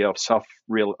Emerson's idea of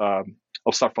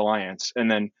self-reliance, and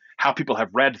then how people have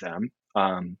read them,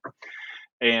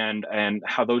 and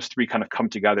how those 3 kind of come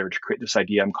together to create this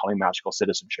idea I'm calling magical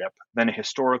citizenship. Then a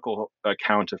historical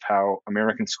account of how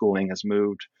American schooling has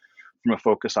moved from a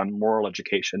focus on moral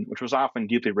education, which was often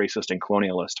deeply racist and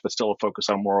colonialist, but still a focus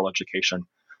on moral education,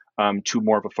 to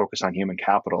more of a focus on human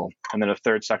capital. And then a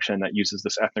third section that uses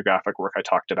this ethnographic work I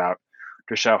talked about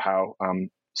to show how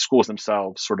schools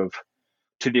themselves, sort of,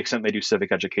 to the extent they do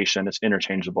civic education, it's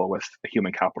interchangeable with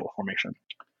human capital formation.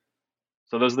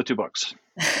 So those are the 2 books.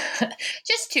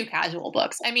 Just 2 casual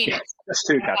books. I mean, just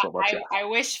 2 casual books. I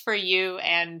wish for you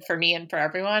and for me and for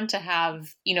everyone to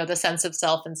have, the sense of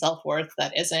self and self-worth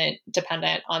that isn't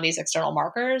dependent on these external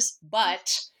markers,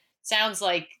 but sounds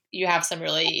like you have some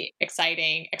really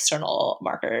exciting external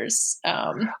markers.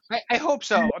 I hope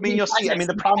so. I mean, you'll see. I mean,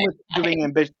 the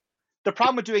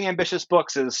problem with doing ambitious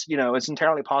books is, it's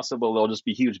entirely possible they'll just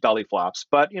be huge belly flops.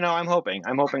 But I'm hoping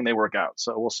they work out.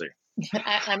 So we'll see.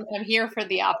 I'm here for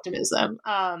the optimism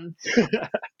and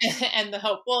the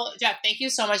hope. Well, Jeff, thank you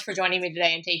so much for joining me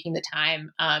today and taking the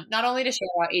time, not only to share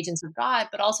about Agents of God,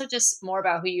 but also just more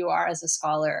about who you are as a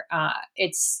scholar.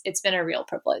 It's been a real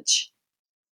privilege.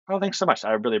 Oh, thanks so much.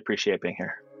 I really appreciate being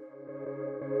here.